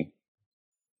same.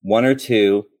 1 or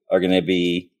 2 are going to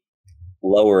be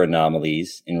lower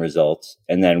anomalies in results.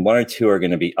 And then 1 or 2 are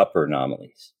going to be upper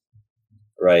anomalies,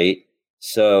 right?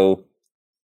 So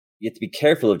you have to be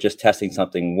careful of just testing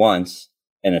something once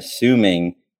and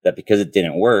assuming that because it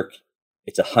didn't work,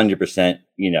 it's 100%,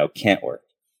 can't work.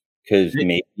 Because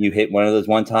maybe you hit one of those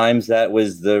one times that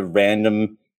was the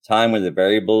random time where the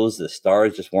variables, the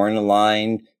stars just weren't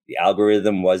aligned. The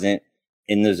algorithm wasn't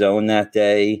in the zone that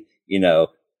day.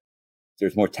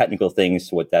 There's more technical things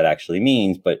to what that actually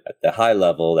means. But at the high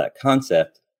level, that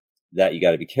concept that you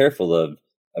got to be careful of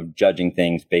judging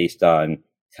things based on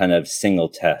kind of single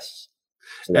tests.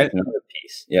 So that's another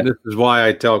piece. Yeah. This is why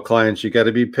I tell clients, you got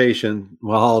to be patient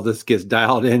while all this gets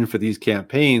dialed in for these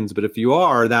campaigns. But if you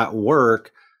are,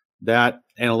 that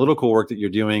analytical work that you're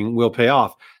doing will pay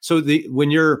off. So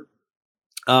when you're,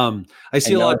 I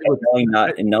see a lot of people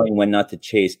knowing when not to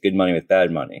chase good money with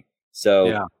bad money. So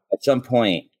at some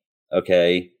point,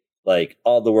 okay, like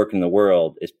all the work in the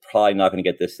world is probably not going to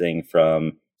get this thing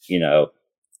from,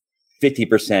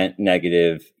 50%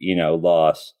 negative,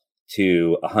 loss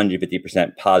to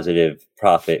 150% positive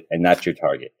profit. And that's your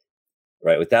target,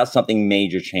 right? Without something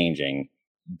major changing,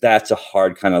 that's a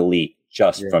hard kind of leap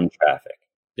just from traffic.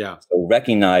 Yeah. So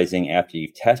recognizing after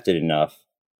you've tested enough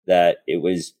that it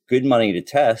was good money to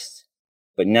test,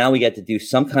 but now we get to do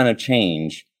some kind of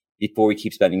change before we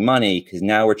keep spending money, because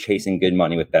now we're chasing good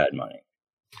money with bad money.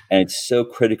 And it's so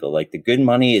critical. Like the good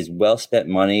money is well spent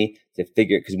money to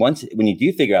figure, because when you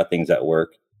do figure out things that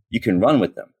work, you can run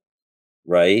with them,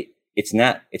 right? It's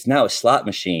now a slot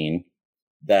machine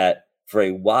that for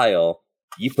a while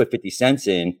you put 50 cents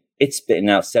in, it's spitting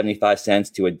out 75 cents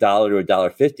to $1 to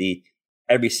 $1.50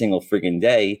 every single friggin'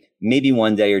 day. Maybe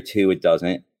one day or two it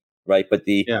doesn't, right? But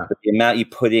the amount you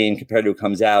put in compared to what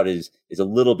comes out is a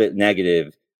little bit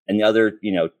negative, and the other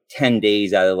 10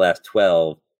 days out of the last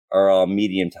 12 are all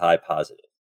medium to high positive,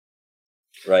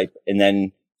 right? And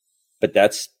then, but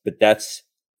that's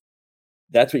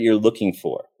what you're looking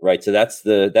for, right? So that's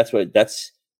the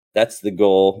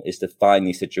goal, is to find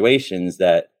these situations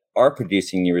that are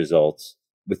producing your results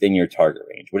within your target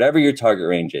range, whatever your target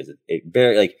range is. It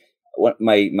very like what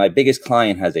my biggest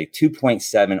client has a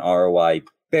 2.7 ROI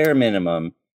bare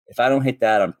minimum. If I don't hit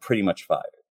that, I'm pretty much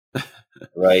fired,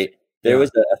 right? There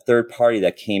was a third party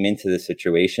that came into the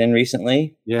situation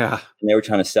recently. Yeah. And they were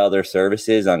trying to sell their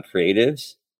services on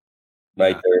creatives,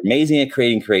 right? Yeah. They're amazing at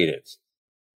creating creatives.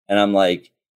 And I'm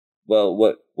like, well,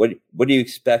 what do you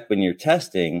expect when you're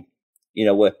testing?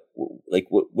 What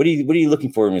are you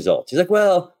looking for in results? He's like,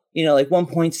 well, like 1.7,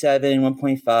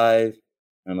 1.5. And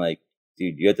I'm like,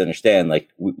 dude, you have to understand, like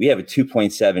we have a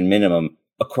 2.7 minimum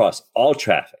across all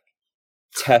traffic,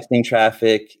 testing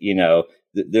traffic,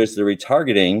 there's the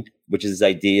retargeting, which is this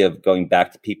idea of going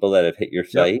back to people that have hit your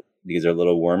site because they're a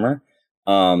little warmer.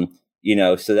 So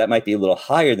that might be a little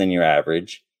higher than your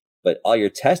average, but all your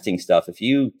testing stuff, if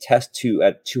you test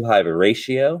at too high of a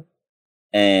ratio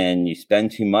and you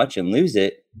spend too much and lose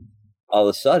it, all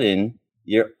of a sudden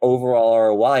your overall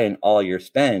ROI and all your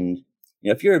spend,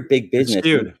 if you're a big business,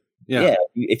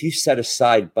 if you set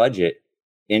aside budget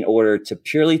in order to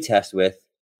purely test with,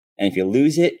 and if you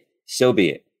lose it, so be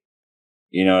it.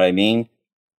 You know what I mean?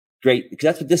 Great. Because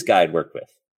that's what this guy had worked with.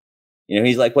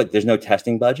 He's like, what, there's no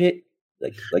testing budget?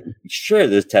 Like sure,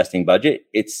 there's testing budget.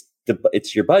 It's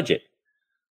your budget.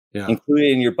 Yeah.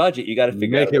 Included in your budget, you got to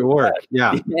figure out. Make it work.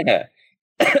 Yeah.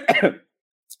 Yeah.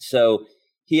 So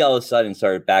he all of a sudden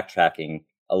started backtracking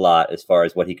a lot as far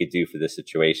as what he could do for this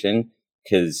situation,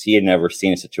 because he had never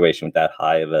seen a situation with that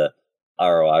high of a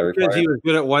ROI because he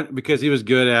requirement. was good at because he was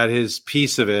good at his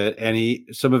piece of it, and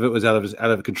some of it was out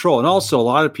of control. And also, a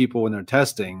lot of people when they're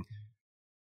testing,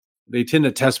 they tend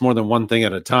to test more than one thing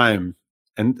at a time.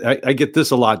 And I get this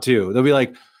a lot too. They'll be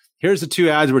like, "Here's the 2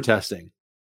 ads we're testing,"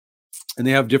 and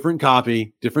they have different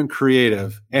copy, different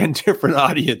creative, and different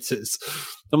audiences.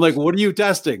 I'm like, "What are you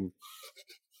testing?"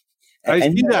 I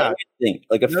see that.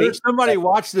 Like there's somebody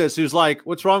watch this who's like,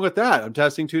 "What's wrong with that? I'm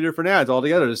testing 2 different ads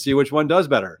altogether to see which one does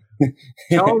better."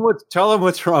 Tell them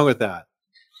what's wrong with that.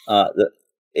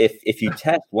 If you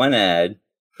test one ad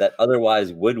that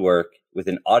otherwise would work with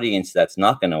an audience that's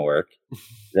not going to work,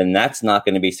 then that's not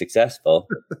going to be successful.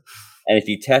 And if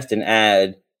you test an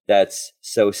ad that's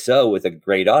so with a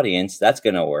great audience, that's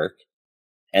going to work,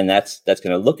 and that's going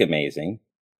to look amazing,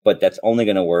 but that's only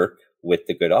going to work with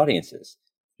the good audiences.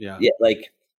 Yeah.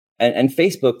 Like, and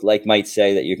Facebook might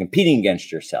say that you're competing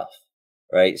against yourself,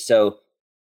 right? So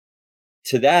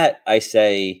to that, I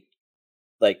say,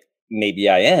 maybe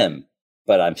I am,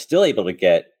 but I'm still able to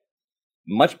get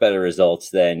much better results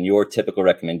than your typical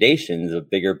recommendations of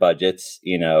bigger budgets,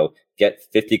 get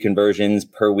 50 conversions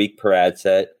per week per ad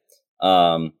set.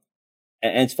 And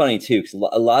it's funny too, because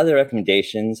a lot of the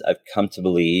recommendations I've come to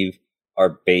believe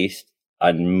are based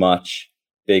on much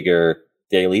bigger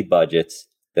daily budgets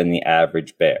than the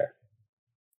average bear.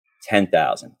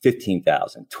 $10,000,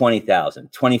 $15,000,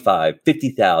 $20,000, $25,000,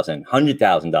 $50,000,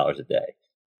 $100,000 a day,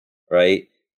 right?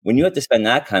 When you have to spend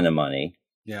that kind of money,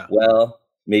 well,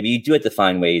 maybe you do have to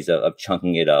find ways of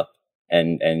chunking it up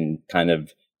and kind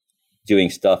of doing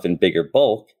stuff in bigger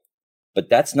bulk, but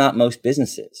that's not most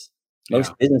businesses.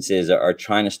 Most businesses are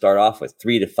trying to start off with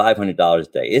 $300 to $500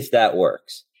 a day. If that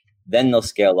works, then they'll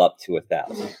scale up to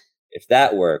 $1,000. If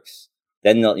that works,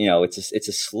 then they'll, it's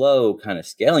a slow kind of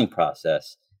scaling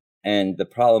process. And the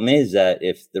problem is that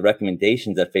if the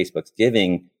recommendations that Facebook's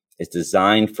giving is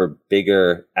designed for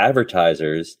bigger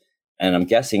advertisers, and I'm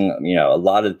guessing, a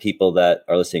lot of the people that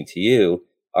are listening to you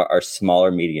are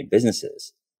smaller, medium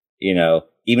businesses, even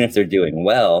if they're doing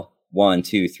well, $1,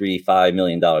 $2, $3, $5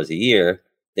 million a year,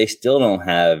 they still don't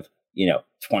have,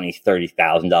 $20,000,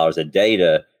 $30,000 a day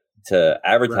to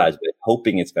advertise with,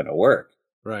 hoping it's going to work.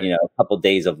 Right. A couple of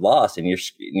days of loss, and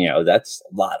that's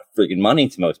a lot of freaking money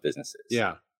to most businesses.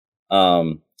 Yeah.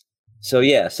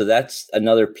 So that's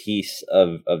another piece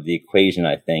of the equation,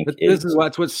 I think.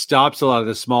 That's what stops a lot of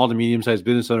the small to medium sized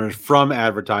business owners from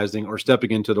advertising or stepping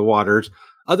into the waters.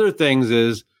 Other things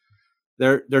is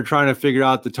they're trying to figure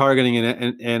out the targeting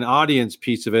and audience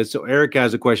piece of it. So Eric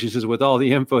has a question. He says, with all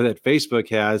the info that Facebook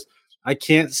has, I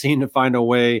can't seem to find a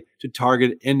way to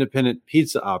target independent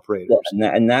pizza operators.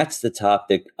 And that's the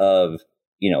topic of,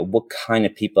 what kind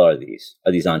of people are these?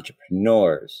 Are these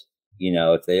entrepreneurs?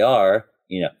 If they are,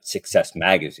 Success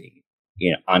Magazine,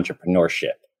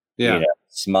 entrepreneurship,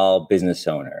 small business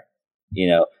owner,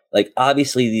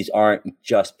 obviously these aren't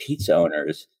just pizza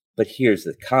owners, but here's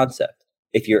the concept.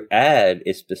 If your ad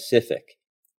is specific,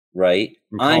 right?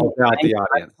 I'm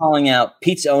calling out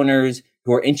pizza owners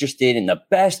who are interested in the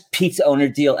best pizza owner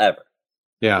deal ever.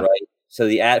 Yeah. Right. So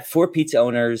the ad for pizza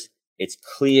owners, it's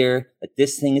clear that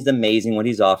this thing is amazing, what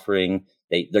he's offering.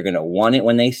 They're going to want it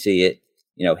when they see it.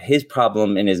 His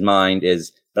problem in his mind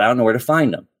is, but I don't know where to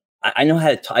find them. I know how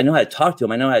to talk to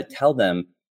them. I know how to tell them,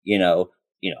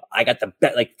 I got the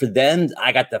bet, for them,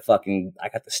 I got the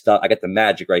stuff, I got the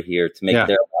magic right here to make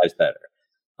their lives better.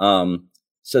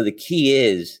 So the key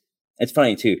is, it's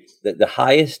funny too, the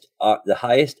highest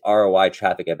ROI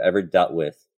traffic I've ever dealt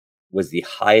with was the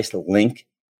highest link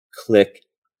click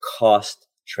cost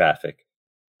traffic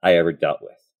I ever dealt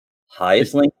with.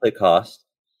 Highest link click cost,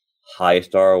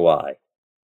 highest ROI,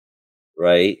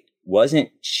 right? Wasn't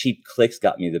cheap clicks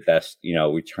got me the best,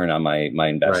 return on my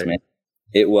investment.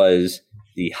 Right. It was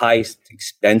the highest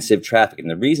expensive traffic. And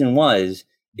the reason was,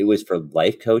 it was for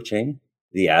life coaching.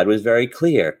 The ad was very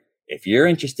clear. If you're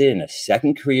interested in a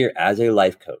second career as a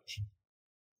life coach,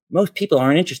 most people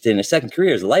aren't interested in a second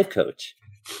career as a life coach.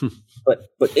 but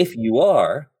if you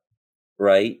are,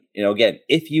 right, again,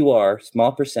 if you are,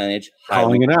 small percentage,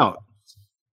 calling it out,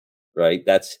 right?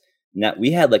 That's now,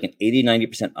 we had an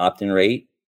 80-90% opt-in rate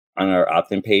on our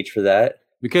opt-in page for that.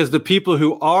 Because the people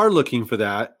who are looking for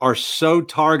that are so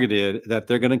targeted that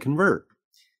they're going to convert.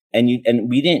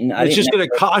 It's just going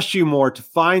to cost you more to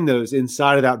find those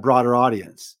inside of that broader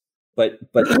audience. But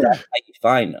that's how you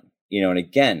find them, and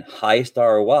again, highest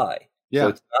ROI. Yeah. So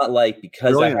it's not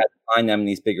because Brilliant. I had to find them in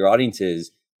these bigger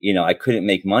audiences, I couldn't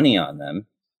make money on them,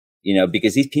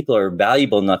 because these people are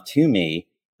valuable enough to me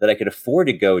that I could afford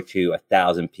to go to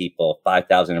 1,000 people,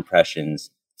 5,000 impressions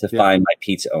to find my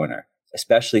pizza owner,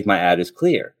 especially if my ad is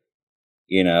clear,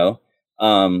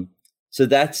 So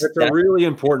that's a really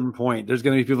important point. There's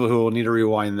going to be people who will need to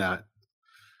rewind that.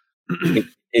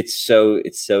 It's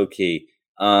so key.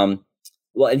 Well,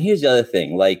 and here's the other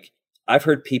thing. Like, I've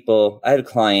heard I had a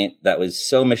client that was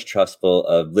so mistrustful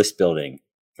of list building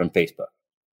from Facebook.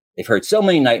 They've heard so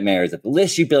many nightmares that the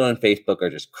lists you build on Facebook are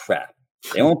just crap.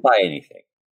 They won't buy anything,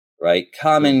 right?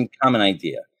 Common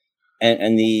idea.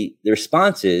 And the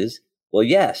response is, well,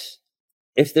 yes,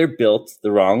 if they're built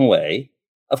the wrong way,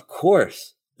 of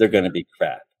course they're going to be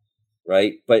crap,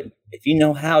 right? But if you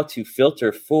know how to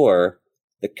filter for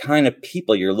the kind of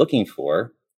people you're looking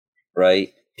for, right?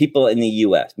 People in the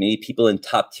US, maybe people in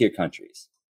top tier countries.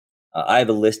 I have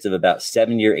a list of about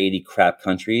 70 or 80 crap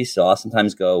countries. So I'll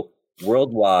sometimes go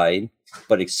worldwide,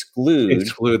 but exclude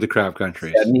the crap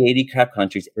countries, 70, 80 crap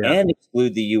countries, and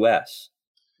exclude the US,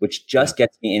 which just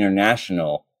gets me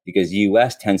international because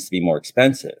US tends to be more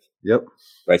expensive. Yep.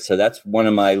 Right. So that's one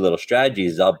of my little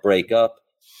strategies. I'll break up,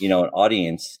 an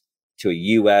audience to a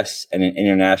US and an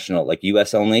international, like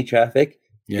US only traffic,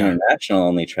 international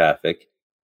only traffic.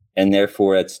 And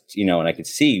therefore it's, and I could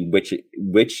see which,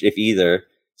 if either,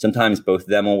 sometimes both of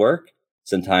them will work.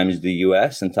 Sometimes the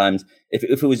US, sometimes if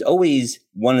it was always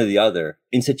one or the other,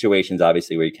 in situations,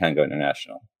 obviously, where you can go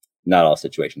international, not all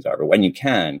situations are, but when you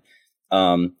can,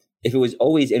 if it was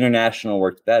always international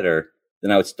worked better,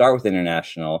 then I would start with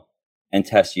international and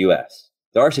test US.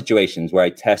 There are situations where I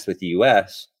test with the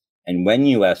US, and when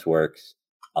US works,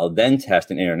 I'll then test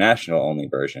an international only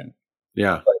version.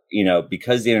 Yeah. But,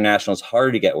 because the international is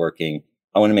harder to get working,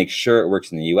 I want to make sure it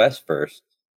works in the US first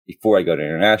before I go to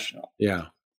international. Yeah.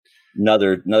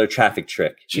 Another traffic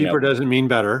trick. Cheaper doesn't mean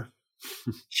better.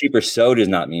 Cheaper so does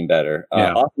not mean better.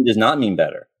 Often does not mean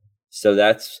better. So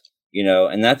that's,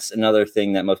 and that's another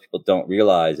thing that most people don't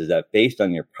realize is that based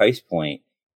on your price point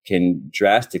can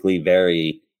drastically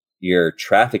vary your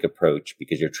traffic approach,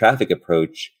 because your traffic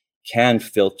approach can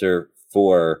filter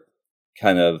for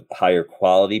kind of higher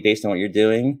quality based on what you're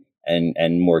doing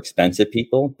and more expensive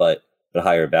people, but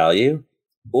higher value.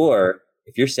 Or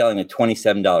if you're selling a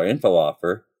 $27 info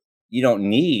offer, you don't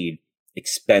need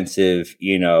expensive,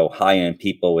 high-end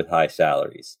people with high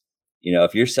salaries.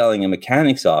 If you're selling a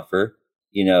mechanics offer,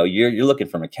 you're looking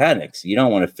for mechanics. You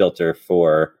don't want to filter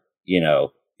for,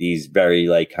 these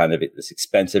very kind of this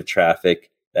expensive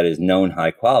traffic that is known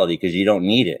high quality, because you don't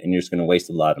need it and you're just going to waste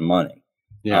a lot of money.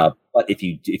 Yeah. But if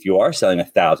you are selling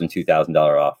 $1,000,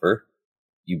 $2,000 offer,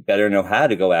 you better know how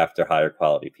to go after higher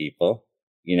quality people,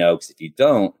 because if you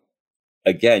don't,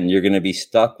 again, you're going to be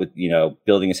stuck with,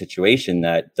 building a situation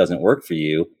that doesn't work for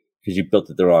you because you built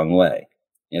it the wrong way.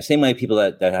 Same way people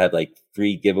that have like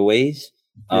free giveaways,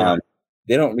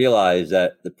 they don't realize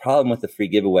that the problem with the free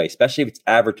giveaway, especially if it's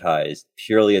advertised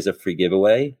purely as a free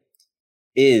giveaway,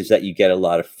 is that you get a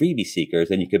lot of freebie seekers,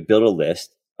 and you could build a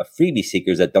list of freebie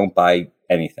seekers that don't buy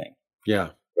anything. Yeah.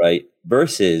 Right.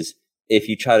 Versus if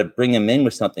you try to bring them in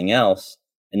with something else,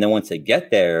 and then once they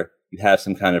get there, you have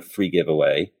some kind of free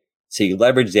giveaway. So you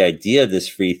leverage the idea of this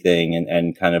free thing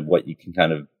and kind of what you can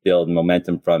kind of build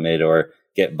momentum from it or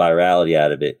get virality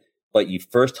out of it. But you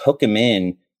first hook them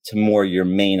in to more your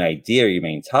main idea, your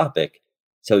main topic.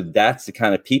 So that's the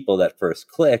kind of people that first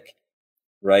click,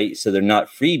 right? So they're not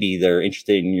freebie, they're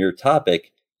interested in your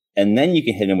topic. And then you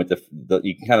can hit them with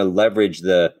you can kind of leverage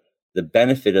the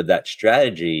benefit of that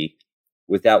strategy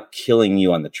without killing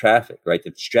you on the traffic, right?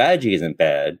 The strategy isn't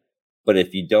bad, but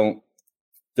if you don't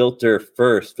filter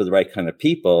first for the right kind of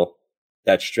people,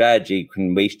 that strategy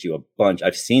can waste you a bunch.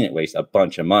 I've seen it waste a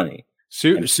bunch of money.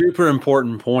 Super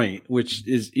important point, which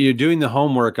is you're doing the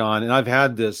homework on, and I've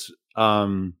had this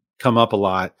come up a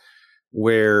lot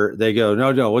where they go,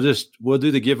 no, we'll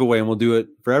do the giveaway and we'll do it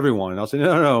for everyone. And I'll say,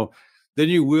 no. Then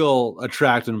you will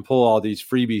attract and pull all these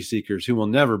freebie seekers who will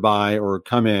never buy or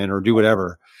come in or do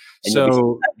whatever. And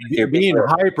so being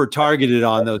hyper targeted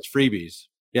on those freebies.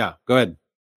 Yeah, go ahead.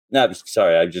 No,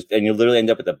 and you'll literally end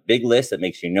up with a big list that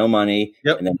makes you no money.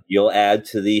 Yep. And then you'll add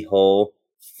to the whole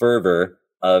fervor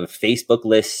of Facebook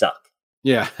lists suck.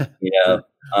 Yeah. And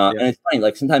it's funny,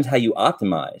 like sometimes how you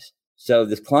optimize. So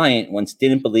this client once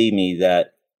didn't believe me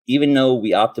that even though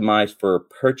we optimized for a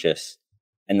purchase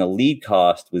and the lead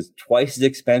cost was twice as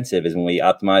expensive as when we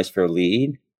optimized for a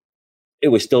lead, it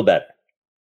was still better.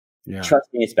 Yeah. Trust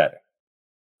me, it's better.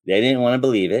 They didn't want to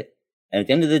believe it. And at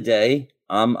the end of the day,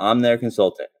 I'm their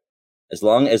consultant. As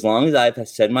long as I've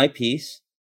said my piece,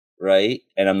 right,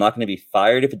 and I'm not going to be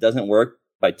fired if it doesn't work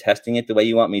by testing it the way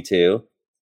you want me to,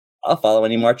 I'll follow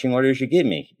any marching orders you give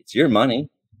me. It's your money.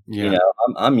 Yeah.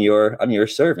 I'm your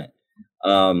servant.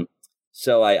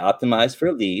 So I optimized for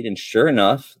a lead, and sure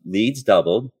enough, leads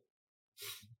doubled.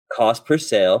 Cost per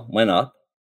sale went up,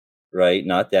 right,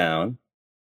 not down.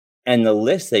 And the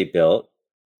list they built,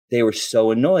 they were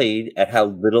so annoyed at how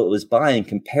little it was buying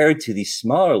compared to the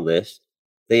smaller list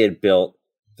they had built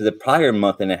for the prior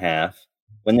month and a half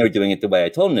when they were doing it the way I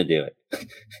told them to do it.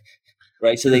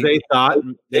 Right. So they thought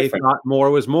more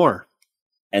was more.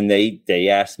 And they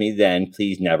asked me then,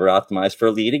 please never optimize for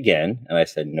a lead again. And I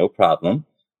said, no problem.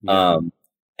 Yeah.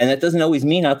 And that doesn't always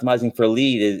mean optimizing for a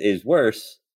lead is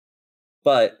worse.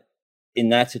 But in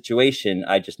that situation,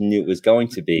 I just knew it was going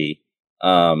to be.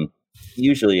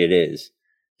 Usually it is.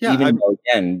 Yeah,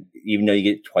 even though you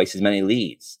get twice as many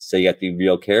leads. So you have to be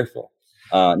real careful.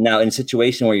 Now, in a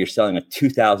situation where you're selling a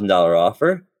 $2,000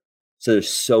 offer, so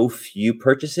there's so few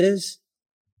purchases,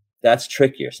 that's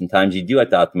trickier. Sometimes you do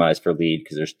have to optimize for lead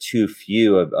because there's too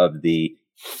few of the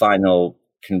final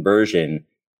conversion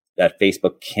that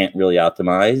Facebook can't really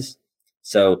optimize.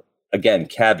 So again,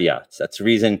 caveats. That's the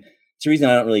reason I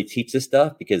don't really teach this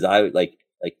stuff, because I like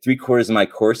 3/4 of my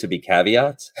course would be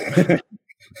caveats.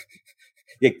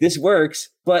 Like, this works,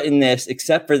 but in this,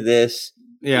 except for this.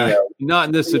 Yeah, not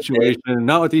in this situation,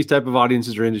 not with these type of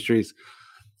audiences or industries.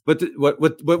 But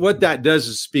what that does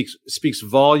is speaks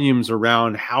volumes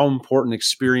around how important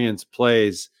experience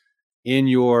plays in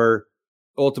your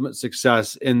ultimate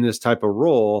success in this type of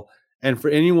role. And for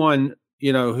anyone,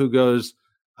 who goes,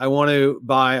 I want to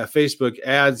buy a Facebook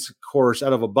ads course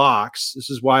out of a box.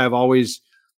 This is why I've always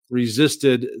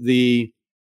resisted the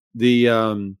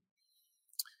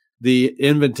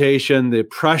invitation, the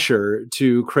pressure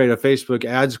to create a Facebook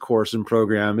ads course and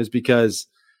program, is because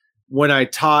when I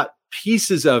taught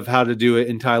pieces of how to do it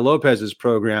in Tai Lopez's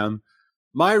program,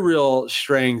 my real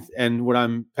strength and what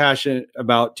I'm passionate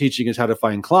about teaching is how to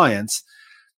find clients.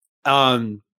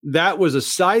 That was a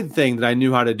side thing that I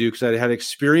knew how to do because I had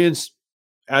experience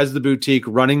as the boutique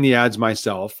running the ads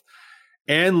myself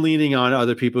and leaning on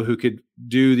other people who could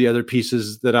do the other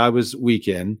pieces that I was weak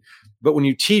in. But when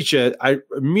you teach it, I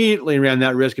immediately ran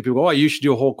that risk of people go, oh, you should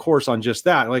do a whole course on just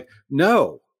that. I'm like,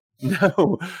 no,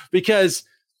 because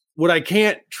what I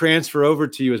can't transfer over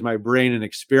to you is my brain and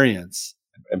experience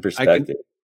and perspective.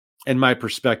 And my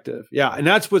perspective. Yeah. And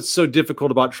that's what's so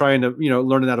difficult about trying to,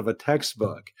 learn it out of a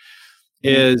textbook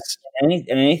is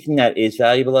anything that is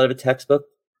valuable out of a textbook,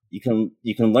 you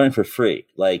can learn for free.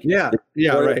 Like,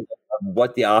 right.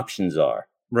 What the options are.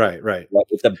 Right. What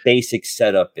the basic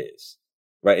setup is.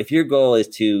 Right. If your goal is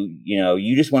to,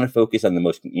 you just want to focus on the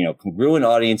most, congruent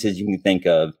audiences you can think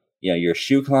of, your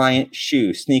shoe client,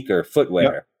 sneaker,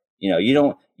 footwear,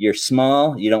 you're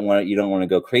small. You don't want to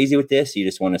go crazy with this. You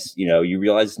just want to, you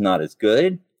realize it's not as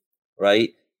good. Right.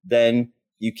 Then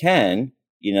you can,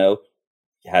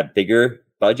 have bigger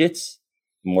budgets,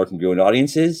 more congruent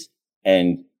audiences,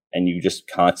 and you just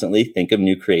constantly think of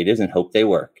new creatives and hope they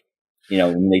work.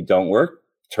 When they don't work,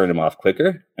 turn them off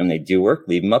quicker. And when they do work,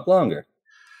 leave them up longer.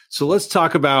 So let's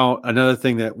talk about another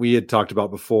thing that we had talked about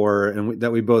before and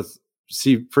that we both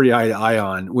see pretty eye to eye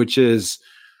on, which is,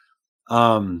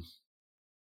 this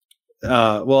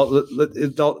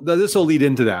will lead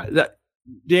into that.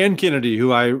 Dan Kennedy,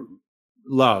 who I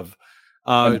love,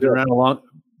 been around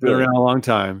a long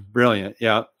time. Brilliant.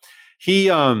 Yeah.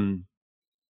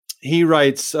 He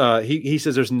writes, he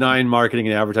says there's 9 marketing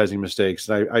and advertising mistakes.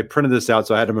 And I printed this out,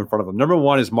 so I had them in front of him. Number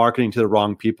 1 is marketing to the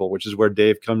wrong people, which is where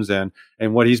Dave comes in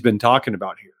and what he's been talking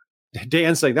about here.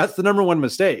 Dan's saying that's the number 1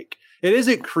 mistake. It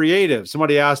isn't creative.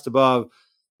 Somebody asked above,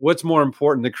 what's more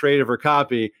important, the creative or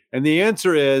copy? And the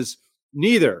answer is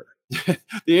neither.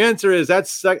 The answer is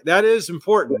that is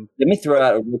important. Let me throw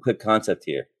out a real quick concept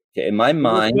here. Okay, in my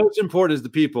mind, what's important is the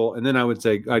people. And then I would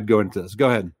say I'd go into this. Go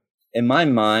ahead. In my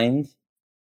mind,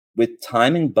 with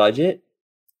time and budget,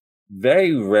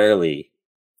 very rarely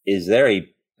is there a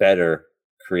better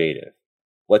creative.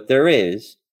 What there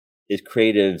is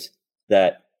creatives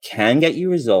that can get you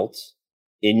results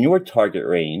in your target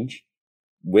range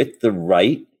with the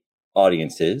right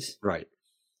audiences. Right.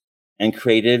 And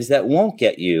creatives that won't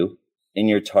get you in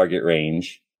your target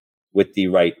range with the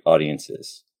right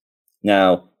audiences.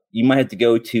 Now, you might have to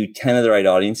go to 10 of the right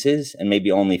audiences and maybe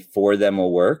only 4 of them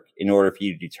will work in order for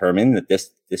you to determine that this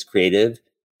creative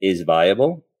is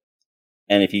viable.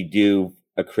 And if you do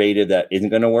a creative that isn't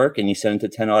going to work and you send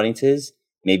it to 10 audiences,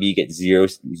 maybe you get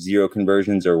zero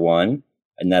conversions or 1,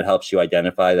 and that helps you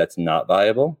identify that's not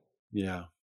viable. Yeah.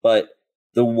 But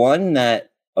the one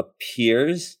that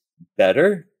appears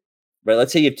better, right?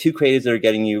 Let's say you have 2 creatives that are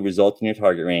getting you results in your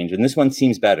target range, and this one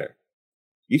seems better.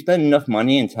 You spend enough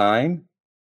money and time,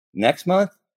 next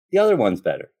month, the other one's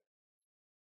better.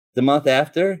 The month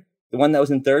after, the one that was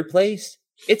in 3rd place,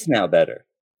 it's now better.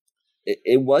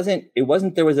 It wasn't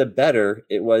there was a better,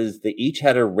 it was they each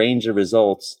had a range of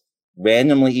results.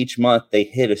 Randomly each month, they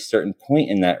hit a certain point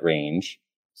in that range.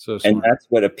 So smart. And that's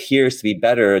what appears to be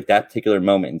better at that particular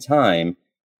moment in time.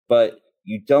 But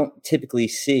you don't typically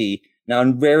see, now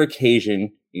on rare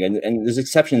occasion, and there's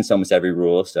exceptions to almost every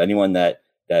rule. So anyone that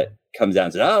comes out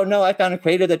and says, oh no, I found a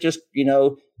creative that just,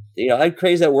 I had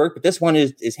crazy at work, but this one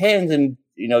is hands and,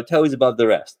 toes above the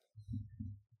rest.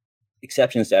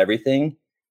 Exceptions to everything.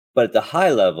 But at the high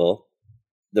level,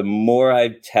 the more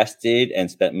I've tested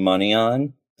and spent money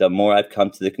on, the more I've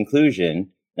come to the conclusion.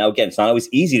 Now, again, it's not always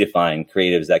easy to find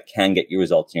creatives that can get you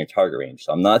results in your target range.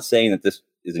 So I'm not saying that this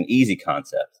is an easy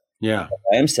concept. Yeah. What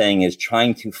I am saying is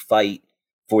trying to fight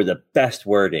for the best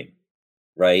wording,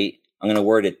 right? I'm going to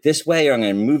word it this way, or I'm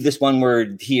going to move this one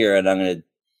word here, and I'm going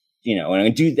to, and I'm going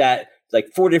to do that, like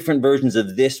 4 different versions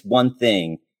of this one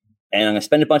thing. And I'm going to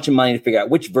spend a bunch of money to figure out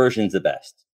which version is the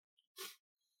best.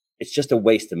 It's just a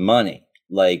waste of money.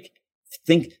 Like,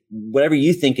 think whatever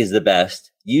you think is the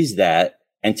best, use that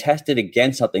and test it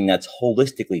against something that's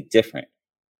holistically different.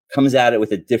 Comes at it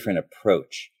with a different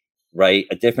approach, right?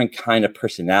 A different kind of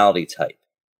personality type,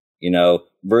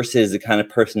 versus the kind of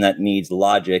person that needs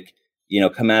logic,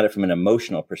 come at it from an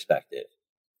emotional perspective.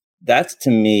 That's, to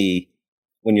me,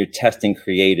 when you're testing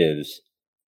creatives,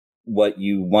 what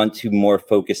you want to more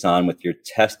focus on with your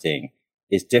testing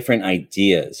is different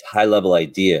ideas, high level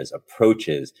ideas,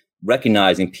 approaches,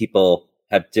 recognizing people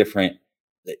have different,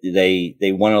 they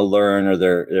want to learn, or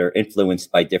they're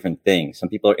influenced by different things. Some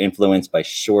people are influenced by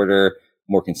shorter,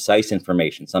 more concise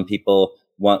information. Some people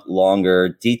want longer,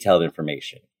 detailed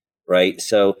information, right?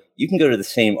 So you can go to the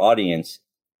same audience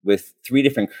with 3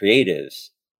 different creatives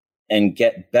and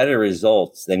get better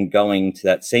results than going to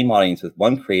that same audience with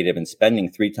one creative and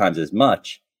spending 3 times as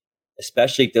much,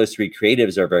 especially if those 3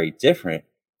 creatives are very different,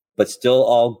 but still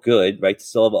all good, right?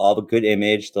 Still have all the good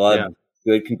image, still have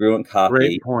good congruent copy.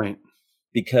 Great point.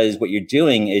 Because what you're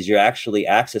doing is you're actually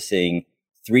accessing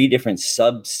 3 different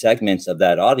sub segments of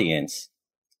that audience,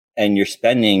 and you're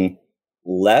spending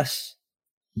less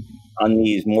on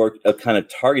these more kind of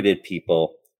targeted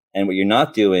people. And what you're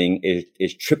not doing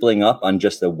is tripling up on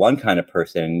just the one kind of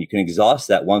person. You can exhaust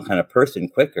that one kind of person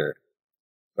quicker,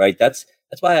 right? That's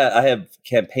why I have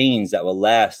campaigns that will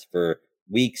last for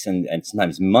weeks and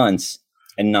sometimes months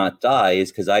and not die,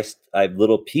 is because I have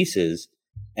little pieces,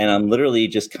 and I'm literally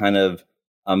just kind of,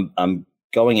 I'm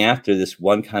going after this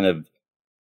one kind of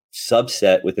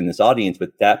subset within this audience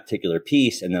with that particular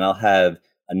piece. And then I'll have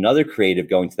another creative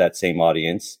going to that same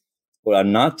audience. What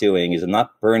I'm not doing is I'm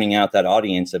not burning out that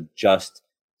audience of just,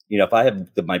 if I have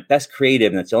my best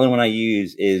creative and that's the only one I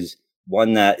use is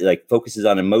one that like focuses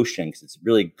on emotion, because it's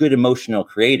really good emotional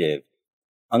creative,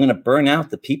 I'm going to burn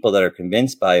out the people that are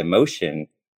convinced by emotion,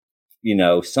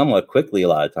 somewhat quickly a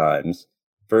lot of times,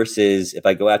 versus if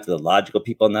I go after the logical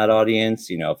people in that audience,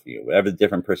 whatever the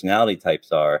different personality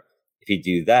types are, if you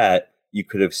do that, you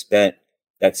could have spent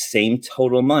that same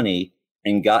total money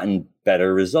and gotten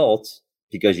better results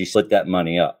because you split that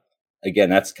money up. Again,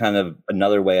 that's kind of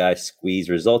another way I squeeze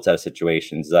results out of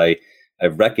situations.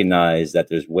 I've recognized that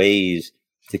there's ways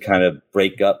to kind of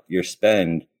break up your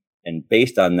spend, and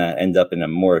based on that, end up in a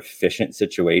more efficient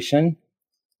situation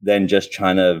than just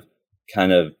trying to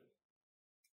kind of,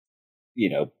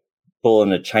 bull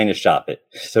in a china shop it,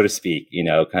 so to speak,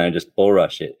 kind of just bull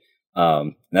rush it.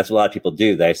 And that's what a lot of people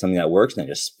do. They have something that works and they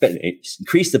just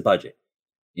increase the budget.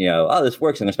 This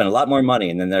works, I'm going to spend a lot more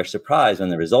money. And then they're surprised when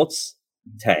the results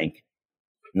tank.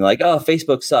 And they're like, oh,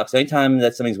 Facebook sucks. Anytime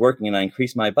that something's working and I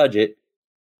increase my budget,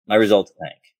 my results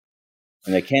tank.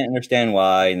 And they can't understand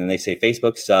why. And then they say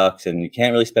Facebook sucks and you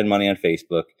can't really spend money on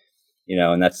Facebook,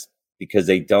 and that's because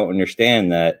they don't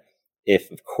understand that if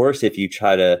you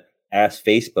try to ask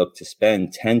Facebook to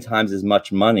spend 10 times as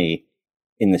much money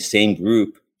in the same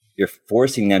group, you're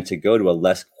forcing them to go to a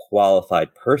less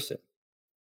qualified person,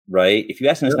 right? If you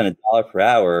ask them to spend $1 per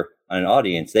hour on an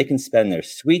audience, they can spend their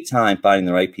sweet time finding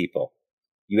the right people.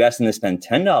 You ask them to spend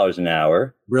 $10 an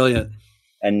hour. Brilliant.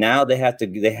 And now they have to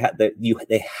go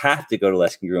to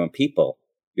less congruent people.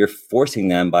 You're forcing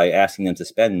them by asking them to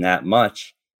spend that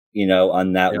much,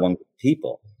 on that one group of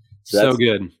people. So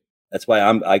good. That's why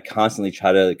I constantly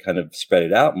try to kind of spread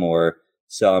it out more.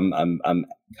 So I'm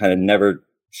kind of never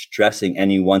stressing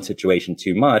any one situation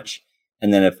too much.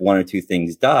 And then if 1 or 2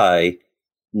 things die,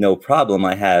 no problem.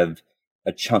 I have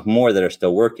a chunk more that are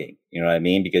still working. You know what I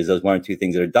mean? Because those 1 or 2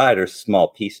 things that are died are small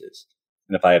pieces.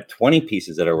 And if I have 20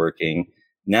 pieces that are working,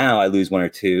 now I lose 1 or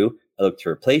 2, I look to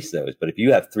replace those. But if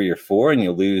you have 3 or 4 and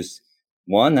you lose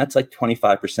 1, that's like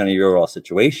 25% of your overall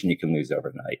situation you can lose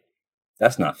overnight.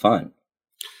 That's not fun.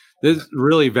 This is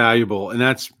really valuable, and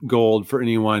that's gold for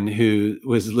anyone who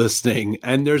was listening.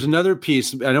 And there's another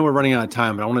piece. I know we're running out of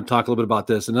time, but I want to talk a little bit about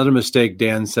this. Another mistake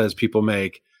Dan says people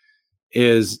make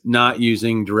is not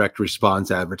using direct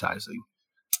response advertising.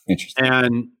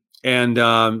 Interesting. And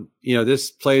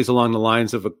this plays along the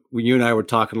lines of you and I were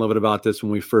talking a little bit about this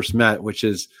when we first met, which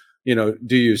is, do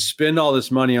you spend all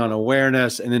this money on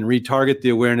awareness and then retarget the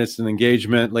awareness and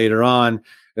engagement later on?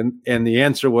 And the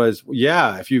answer was,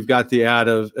 yeah, if you got the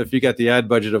ad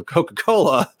budget of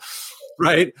Coca-Cola,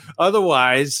 right?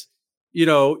 Otherwise,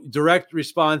 direct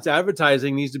response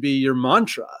advertising needs to be your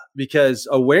mantra, because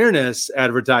awareness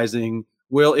advertising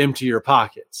will empty your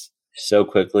pockets so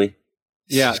quickly.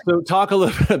 Yeah. So talk a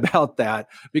little bit about that,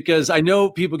 because I know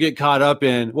people get caught up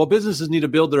in, businesses need to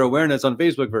build their awareness on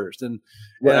Facebook first. And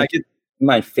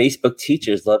my Facebook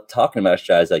teachers love talking about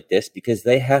strategies like this, because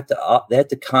they have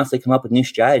to constantly come up with new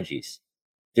strategies.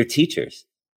 They're teachers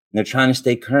and they're trying to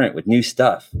stay current with new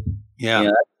stuff.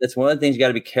 Yeah. That's one of the things you got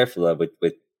to be careful of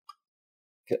with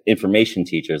information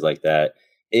teachers like that,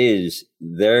 is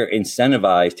they're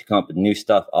incentivized to come up with new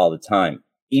stuff all the time,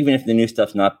 even if the new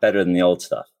stuff's not better than the old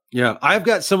stuff. Yeah. I've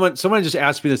got someone just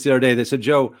asked me this the other day. They said,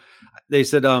 Joe,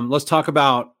 let's talk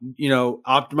about,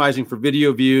 optimizing for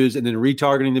video views and then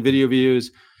retargeting the video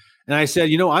views. And I said,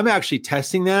 I'm actually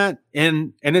testing that,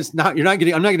 and I'm not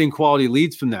getting quality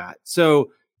leads from that.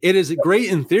 So it is great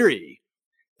in theory.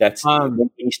 That's when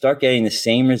you start getting the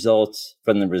same results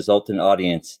from the resultant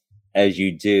audience as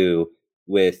you do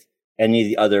with any of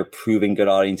the other proven good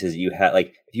audiences you had.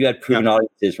 Like if you had proven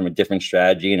audiences from a different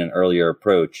strategy and an earlier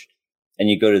approach, and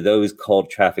you go to those cold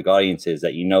traffic audiences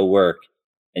that work,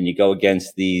 and you go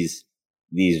against these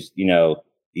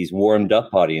warmed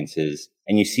up audiences,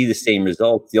 and you see the same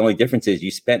results. The only difference is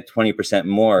you spent 20%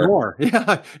 more.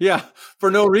 Yeah,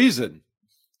 for no reason.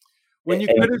 When you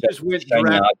could have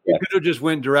just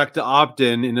went direct to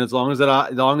opt-in, and as long as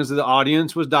the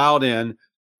audience was dialed in,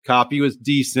 copy was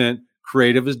decent,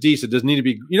 creative was decent. It doesn't need to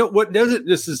be. What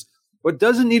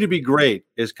doesn't need to be great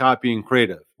is copy and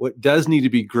creative. What does need to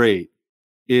be great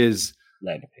is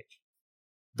landing page.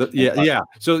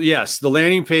 So yes, the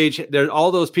landing page. There's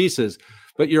all those pieces,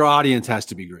 but your audience has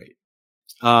to be great.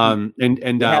 And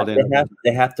dialed in.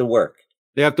 They have to work.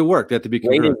 They have to work. They have to be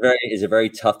great. Is a very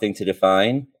tough thing to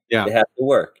define. Yeah, they have to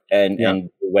work, and the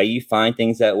way you find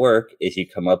things that work is you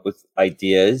come up with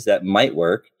ideas that might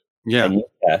work. Yeah, and you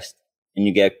test, and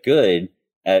you get good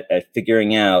at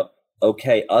figuring out,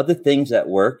 okay, other things that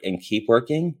work and keep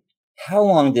working. How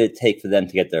long did it take for them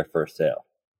to get their first sale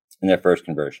and their first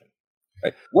conversion?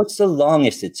 Right? What's the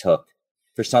longest it took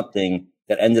for something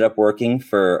that ended up working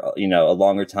for a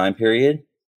longer time period?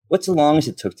 What's the longest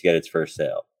it took to get its first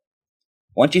sale?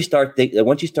 Once you start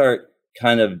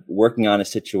kind of working on a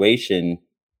situation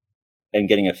and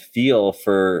getting a feel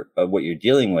for what you're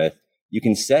dealing with, you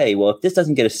can say, well, if this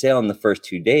doesn't get a sale in the first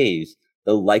 2 days,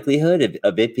 the likelihood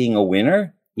of it being a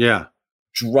winner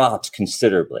drops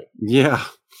considerably. Yeah.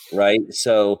 Right.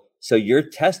 So your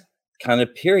test kind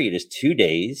of period is 2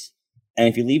 days. And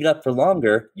if you leave it up for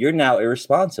longer, you're now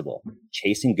irresponsible,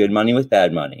 chasing good money with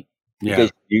bad money,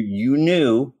 because you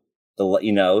knew the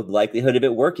likelihood of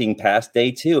it working past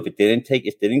day 2. If it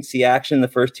didn't see action in the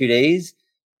first 2 days,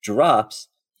 drops.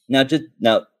 Now,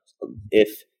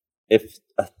 if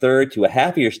a third to a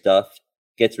half of your stuff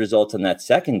gets results on that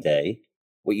second day,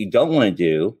 what you don't want to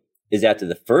do is after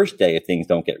the first day, if things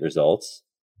don't get results,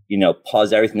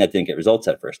 pause everything that didn't get results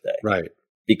that first day. Right.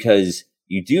 Because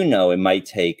you do know it might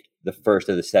take the first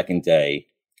or the second day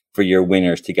for your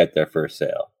winners to get their first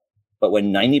sale. But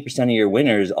when 90% of your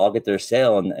winners all get their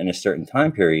sale in a certain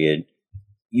time period,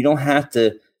 you don't have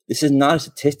to. This is not a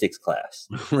statistics class.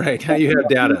 Right. You have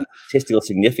data. Statistical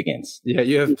significance. Yeah,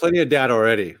 you have plenty of data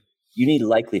already. You need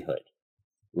likelihood,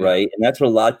 right? And that's what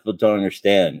a lot of people don't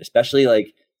understand, especially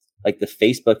like the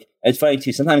Facebook. And it's funny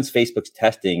too. Sometimes Facebook's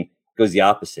testing goes the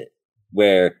opposite,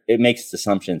 where it makes its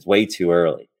assumptions way too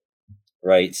early,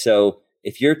 right? So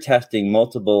if you're testing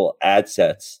multiple ad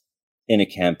sets in a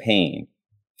campaign,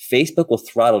 Facebook will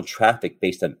throttle traffic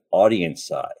based on audience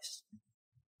size,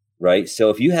 right?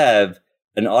 So if you have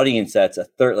an audience that's a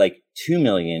third, like 2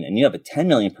 million, and you have a 10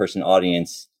 million person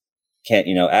audience,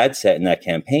 ad set in that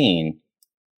campaign,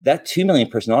 that 2 million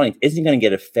person audience isn't going to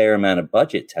get a fair amount of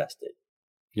budget tested.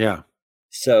 Yeah.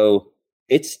 So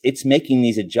it's making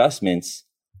these adjustments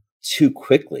too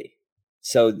quickly.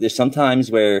 So there's sometimes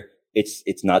where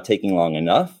it's not taking long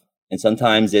enough, and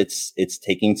sometimes it's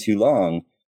taking too long,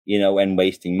 and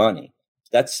wasting money.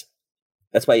 That's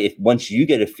why once you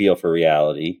get a feel for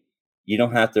reality, you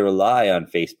don't have to rely on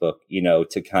Facebook,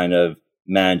 to kind of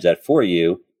manage that for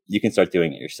you. You can start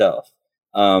doing it yourself.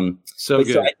 Good. So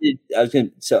I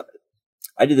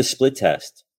did the split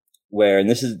test where, and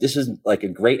this is like a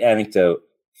great anecdote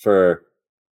for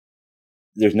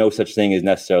there's no such thing as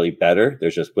necessarily better.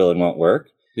 There's just will and won't work.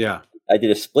 Yeah. I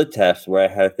did a split test where I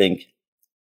had, I think,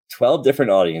 12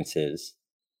 different audiences,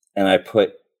 and I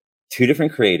put 2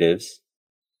 different creatives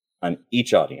on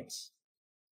each audience,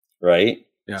 right?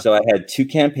 Yeah. So I had 2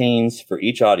 campaigns for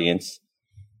each audience.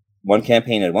 One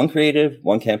campaign had one creative,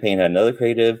 one campaign had another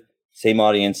creative, same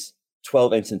audience,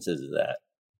 12 instances of that.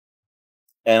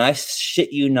 And I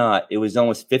shit you not, it was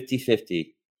almost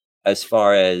 50-50 as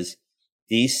far as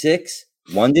these 6,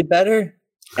 one did better,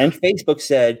 and Facebook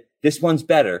said, this one's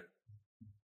better.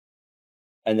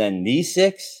 And then these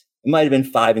 6, it might have been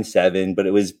 5 and 7, but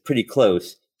it was pretty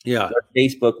close. Yeah.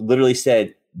 Facebook literally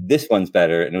said, this one's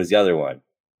better, and it was the other one.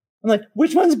 I'm like,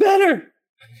 which one's better?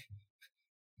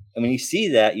 And when you see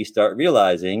that, you start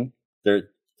realizing there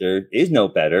is no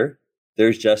better.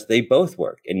 There's just they both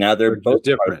work, and now they're both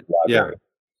different. Yeah,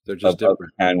 they're just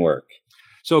different. Can work.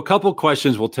 So a couple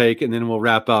questions we'll take, and then we'll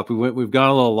wrap up. We've gone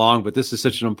a little long, but this is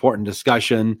such an important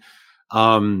discussion.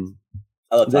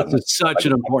 This is such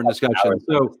an important discussion.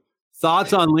 So,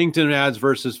 thoughts on LinkedIn ads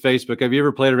versus Facebook? Have you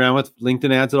ever played around with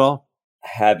LinkedIn ads at all? I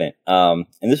haven't. And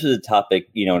this was a topic,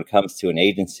 when it comes to an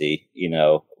agency,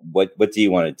 what do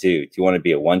you want to do? Do you want to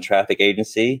be a one traffic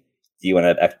agency? Do you want to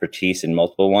have expertise in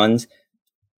multiple ones?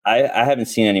 I haven't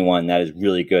seen anyone that is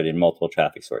really good in multiple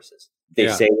traffic sources. They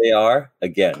say they are,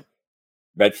 again,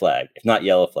 red flag, if not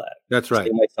yellow flag. That's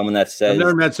right. Like someone that says, I've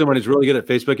never met someone who's really good at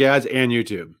Facebook ads and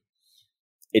YouTube.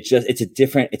 It's a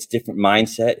different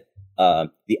mindset.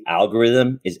 The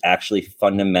algorithm is actually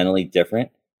fundamentally different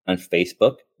on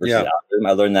Facebook versus algorithm.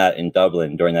 I learned that in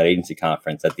Dublin during that agency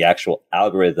conference, that the actual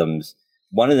algorithms,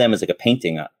 one of them is like a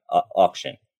painting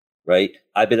auction, right?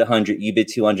 I bid 100, you bid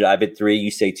 200, I bid 3,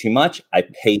 you say too much, I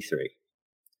pay 3.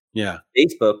 Yeah.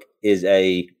 Facebook is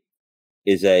a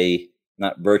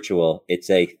not virtual, it's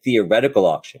a theoretical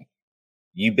auction.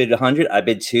 You bid 100, I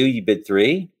bid 2, you bid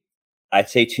 3, I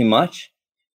say too much,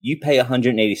 you pay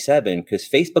 187 because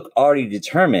Facebook already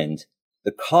determined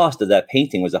the cost of that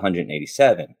painting was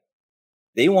 187.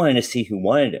 They wanted to see who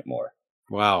wanted it more.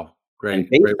 Wow. Great. And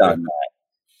based on that,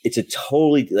 it's a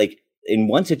totally, like, in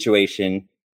one situation,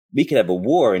 we could have a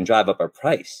war and drive up our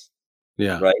price.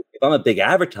 Yeah. Right. If I'm a big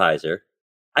advertiser,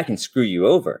 I can screw you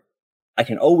over. I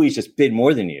can always just bid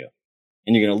more than you,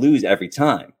 and you're going to lose every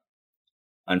time.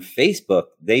 On Facebook,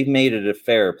 they've made it a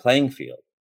fairer playing field.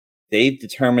 They've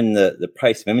determined the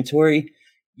price of inventory.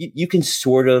 You can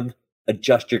sort of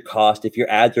adjust your cost. If your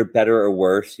ads are better or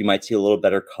worse, you might see a little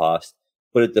better cost.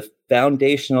 But at the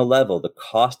foundational level, the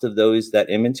cost of that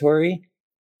inventory,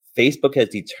 Facebook has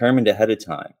determined ahead of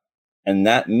time. And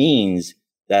that means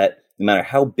that no matter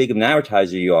how big of an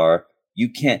advertiser you are,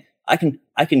 I can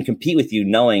compete with you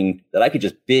knowing that I could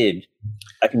just bid.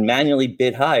 I can manually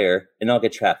bid higher and I'll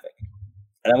get traffic.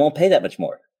 And I won't pay that much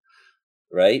more.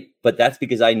 Right? But that's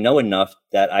because I know enough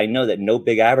that I know that no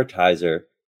big advertiser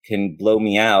can blow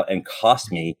me out and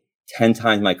cost me 10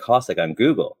 times my cost, like on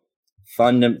Google.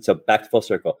 So back to full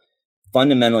circle,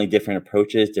 fundamentally different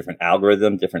approaches, different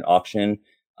algorithm, different auction.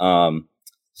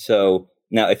 So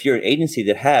now if you're an agency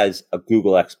that has a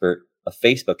Google expert, a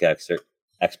Facebook expert,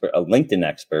 a LinkedIn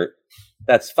expert,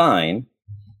 that's fine.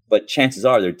 But chances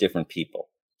are they're different people.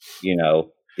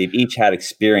 They've each had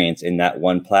experience in that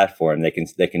one platform. They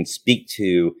can speak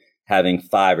to having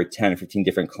 5 or 10 or 15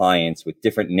 different clients with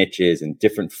different niches and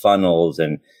different funnels.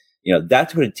 And,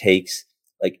 that's what it takes.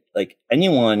 Like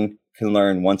anyone can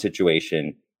learn one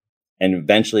situation and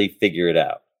eventually figure it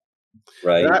out.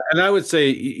 Right. And I would say,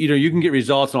 you can get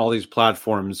results on all these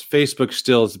platforms. Facebook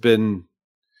still has been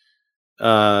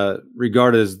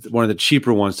regarded as one of the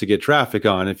cheaper ones to get traffic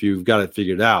on if you've got it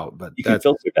figured out. But you can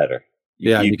filter better.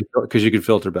 Because you can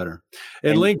filter better.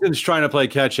 And LinkedIn's trying to play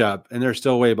catch up, and they're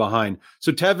still way behind.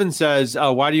 So Tevin says,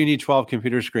 why do you need 12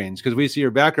 computer screens? Because we see your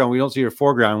background, we don't see your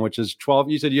foreground, which is 12.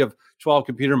 You said you have 12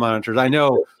 computer monitors. I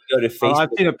know. Go to Facebook.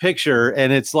 I've seen a picture,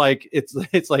 and it's like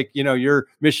you're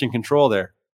mission control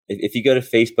there. If you go to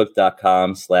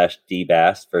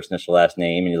facebook.com/dbass, first initial last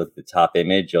name, and you look at the top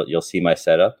image, you'll see my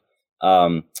setup.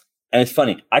 And it's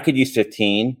funny. I could use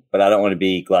 15, but I don't want to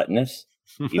be gluttonous.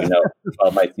 Even though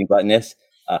 12 might seem gluttonous.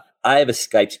 I have a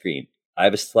Skype screen. I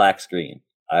have a Slack screen.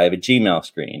 I have a Gmail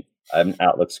screen. I have an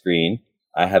Outlook screen.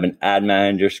 I have an ad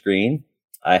manager screen.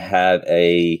 I have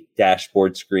a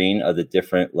dashboard screen of the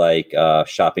different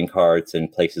shopping carts and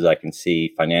places I can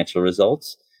see financial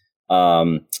results.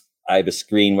 I have a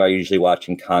screen where I'm usually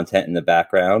watching content in the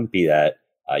background, be that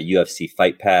UFC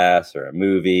Fight Pass or a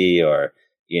movie or,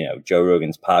 Joe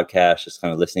Rogan's podcast, just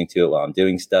kind of listening to it while I'm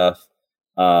doing stuff.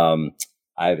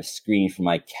 I have a screen for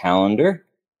my calendar.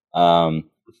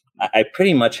 I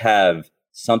pretty much have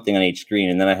something on each screen.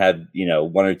 And then I have,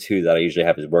 one or two that I usually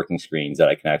have as working screens that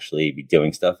I can actually be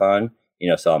doing stuff on,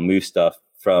 so I'll move stuff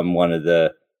from one of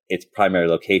its primary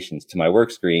locations to my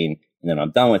work screen. And then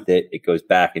I'm done with it. It goes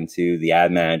back into the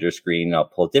ad manager screen. And I'll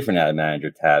pull a different ad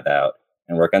manager tab out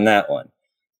and work on that one.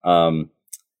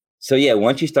 So yeah,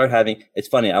 once you start it's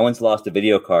funny. I once lost a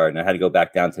video card and I had to go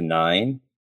back down to 9.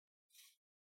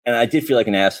 And I did feel like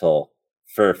an asshole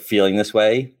for feeling this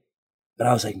way. But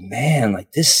I was like, man,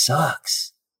 like this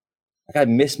sucks. Like I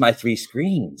missed my 3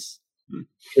 screens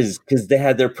because they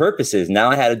had their purposes.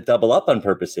 Now I had to double up on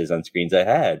purposes on screens I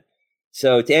had.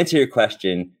 So to answer your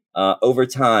question, over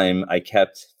time, I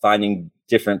kept finding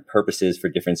different purposes for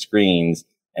different screens.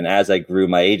 And as I grew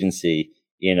my agency,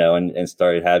 and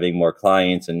started having more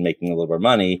clients and making a little more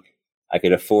money, I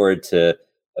could afford to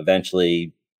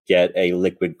eventually get a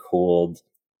liquid cooled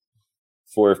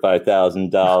 $4,000 or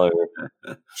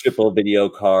 $5,000 triple video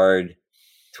card,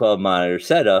 12 monitor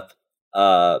setup.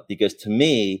 Because to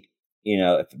me,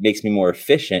 if it makes me more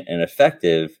efficient and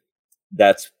effective,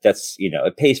 that's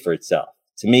it pays for itself.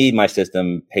 To me, my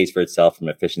system pays for itself from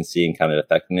efficiency and kind of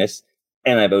effectiveness.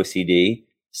 And I have OCD.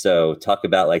 So talk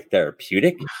about like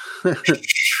therapeutic.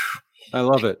 I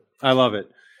love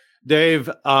it. Dave,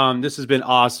 this has been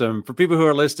awesome. For people who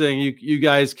are listening, you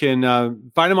guys can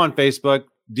find him on Facebook,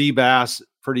 D Bass,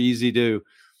 pretty easy to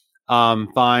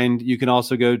find. You can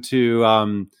also go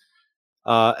to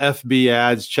FB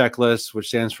Ads Checklist, which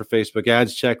stands for Facebook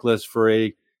Ads Checklist, for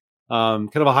a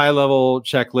kind of a high level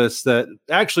checklist that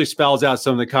actually spells out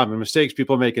some of the common mistakes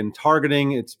people make in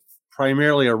targeting. It's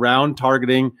primarily around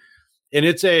targeting, and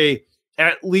it's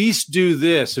at least do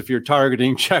this if you're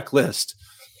targeting checklist.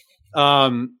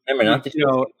 Remember not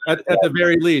to at the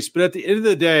very least. But at the end of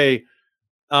the day,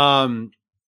 I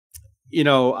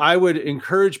would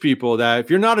encourage people that if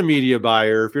you're not a media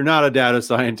buyer, if you're not a data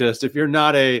scientist, if you're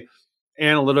not a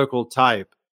analytical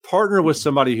type, partner with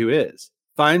somebody who is.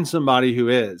 Find somebody who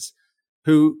is,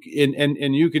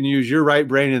 and you can use your right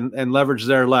brain and leverage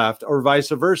their left, or vice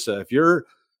versa. If you're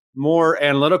more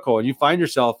analytical and you find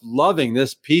yourself loving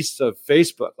this piece of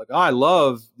Facebook, like, I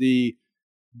love the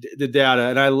data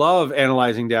and I love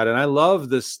analyzing data and I love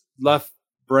this left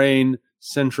brain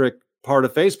centric part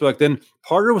of Facebook, then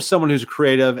partner with someone who's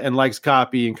creative and likes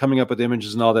copy and coming up with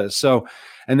images and all this. So,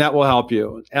 and that will help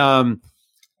you.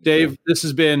 Dave, this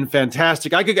has been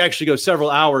fantastic. I could actually go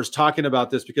several hours talking about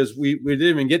this because we didn't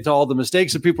even get to all the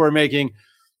mistakes that people are making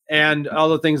and all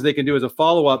the things they can do as a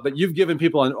follow-up. But you've given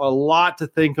people a lot to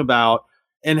think about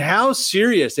and how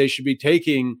serious they should be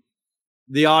taking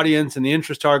the audience and the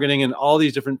interest targeting and all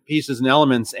these different pieces and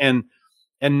elements, and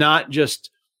not just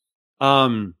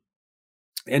and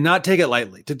not take it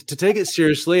lightly, to take it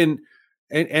seriously. And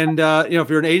if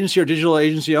you're an agency or digital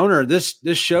agency owner, this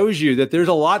shows you that there's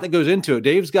a lot that goes into it.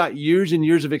 Dave's got years and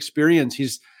years of experience.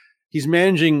 He's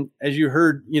managing, as you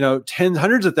heard,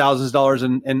 hundreds of thousands of dollars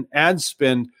in ad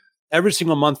spend every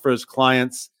single month for his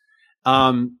clients.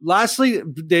 Lastly,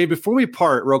 Dave, before we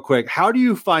part real quick, how do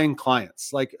you find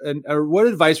clients? Or what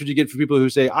advice would you give for people who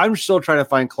say, I'm still trying to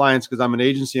find clients because I'm an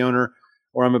agency owner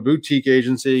or I'm a boutique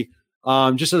agency?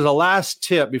 Just as a last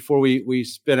tip before we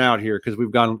spin out here, because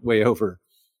we've gone way over.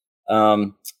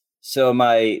 So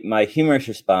my humorous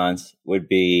response would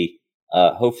be,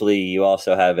 hopefully you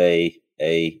also have a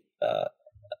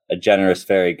generous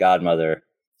fairy godmother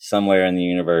somewhere in the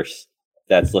universe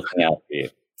that's looking out for you.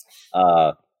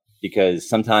 Because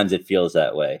sometimes it feels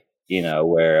that way,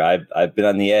 where I've been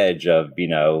on the edge of,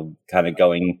 kind of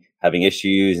having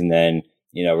issues and then,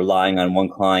 relying on one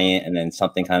client and then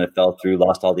something kind of fell through,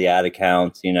 lost all the ad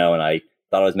accounts, and I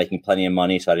thought I was making plenty of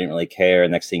money, so I didn't really care.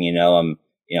 And next thing you know,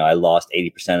 I lost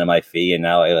 80% of my fee and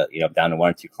now I'm down to 1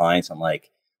 or 2 clients. I'm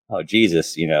like, oh,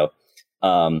 Jesus,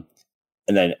 and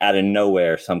then out of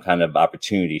nowhere, some kind of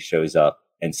opportunity shows up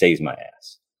and saves my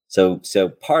ass. So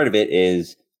part of it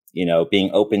is, being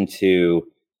open to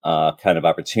kind of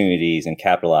opportunities and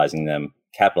capitalizing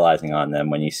on them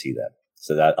when you see them.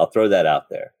 So that I'll throw that out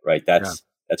there, right? That's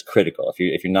critical.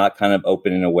 If you're not kind of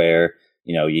open and aware,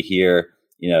 you hear,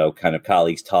 kind of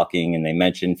colleagues talking and they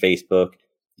mention Facebook,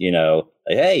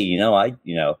 like, hey,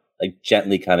 like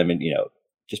gently kind of,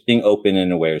 just being open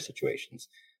and aware of situations.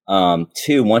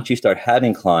 2, once you start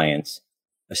having clients,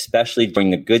 especially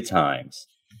during the good times,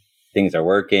 things are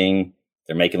working,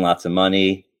 they're making lots of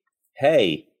money.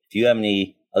 Hey, do you have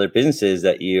any other businesses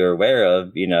that you're aware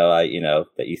of,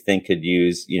 that you think could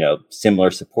use,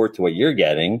 similar support to what you're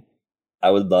getting?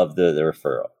 I would love the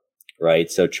referral,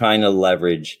 right? So trying to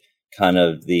leverage kind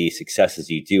of the successes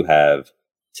you do have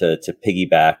to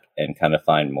piggyback and kind of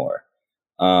find more.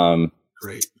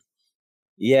 Great.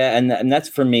 Yeah, and that's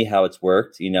for me how it's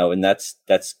worked, and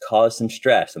that's caused some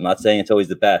stress. I'm not saying it's always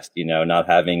the best, not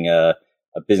having a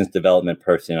business development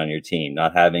person on your team,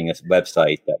 not having a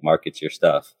website that markets your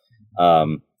stuff.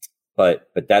 But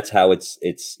that's how it's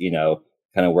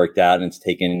kind of worked out, and it's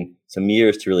taken some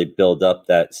years to really build up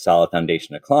that solid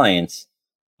foundation of clients.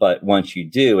 But once you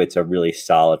do, it's a really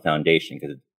solid foundation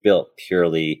because it's built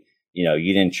purely,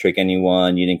 you didn't trick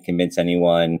anyone, you didn't convince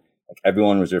anyone. Like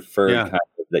everyone was referred kind of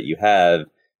that you have.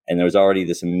 And there was already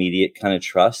this immediate kind of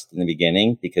trust in the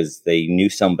beginning because they knew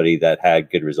somebody that had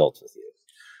good results with you.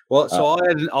 Well, so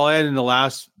I'll add in the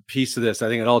last piece of this. I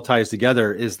think it all ties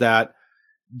together is that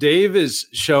Dave has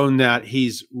shown that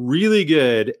he's really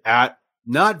good at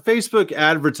not Facebook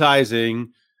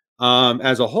advertising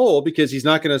as a whole, because he's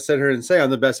not going to sit here and say I'm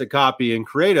the best at copy and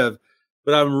creative,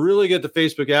 but I'm really good at the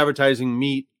Facebook advertising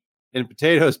meat and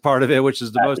potatoes part of it, which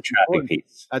is the most important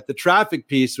piece. At the traffic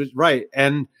piece, right?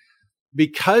 And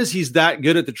because he's that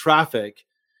good at the traffic,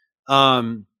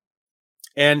 and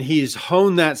he's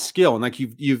honed that skill, and like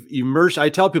you've immersed. I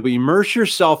tell people, immerse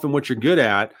yourself in what you're good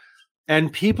at, and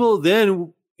people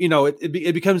then,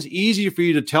 it becomes easier for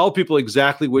you to tell people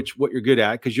exactly what you're good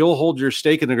at, because you'll hold your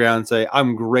stake in the ground and say,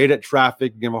 I'm great at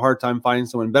traffic. You have a hard time finding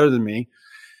someone better than me.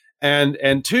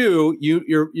 And two,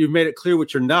 you've made it clear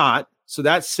what you're not. So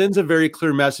that sends a very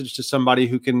clear message to somebody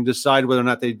who can decide whether or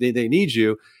not they need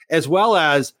you, as well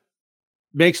as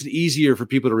makes it easier for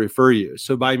people to refer you.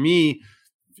 So by me,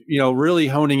 really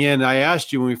honing in, I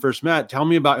asked you when we first met, tell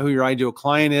me about who your ideal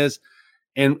client is.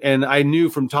 And I knew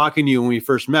from talking to you when we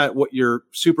first met what your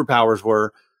superpowers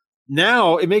were.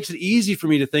 Now it makes it easy for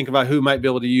me to think about who might be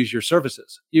able to use your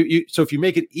services. So if you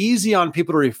make it easy on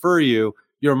people to refer you,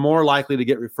 you're more likely to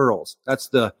get referrals. That's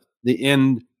the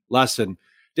end lesson.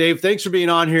 Dave, thanks for being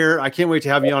on here. I can't wait to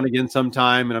have you on again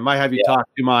sometime. And I might have you talk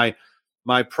to my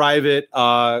private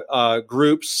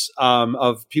groups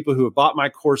of people who have bought my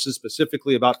courses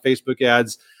specifically about Facebook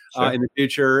ads in the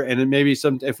future. And then maybe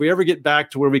if we ever get back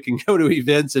to where we can go to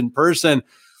events in person,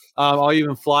 I'll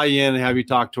even fly you in and have you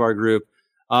talk to our group.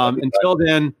 Until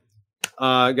then,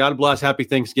 God bless. Happy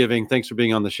Thanksgiving. Thanks for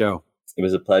being on the show. It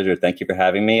was a pleasure. Thank you for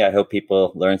having me. I hope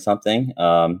people learn something.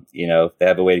 If they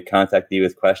have a way to contact you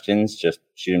with questions, just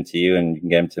shoot them to you and you can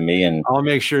get them to me. And I'll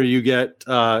make sure you get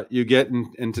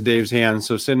into Dave's hands.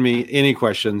 So send me any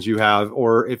questions you have,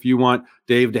 or if you want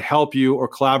Dave to help you or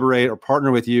collaborate or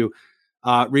partner with you,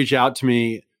 reach out to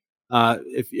me.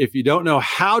 If you don't know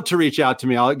how to reach out to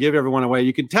me, I'll give everyone away.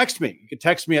 You can text me. You can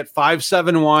text me at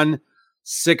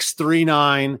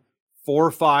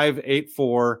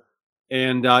 571-639-4584.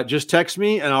 And just text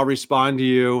me and I'll respond to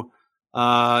you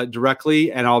directly,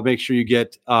 and I'll make sure you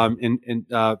get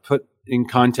put in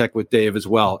contact with Dave as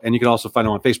well. And you can also find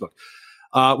him on Facebook.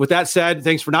 With that said,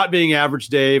 thanks for not being average,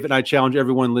 Dave. And I challenge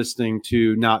everyone listening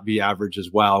to not be average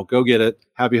as well. Go get it.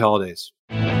 Happy holidays.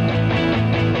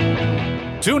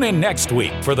 Tune in next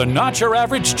week for the Not Your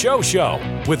Average Joe Show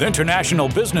with international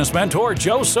business mentor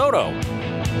Joe Soto.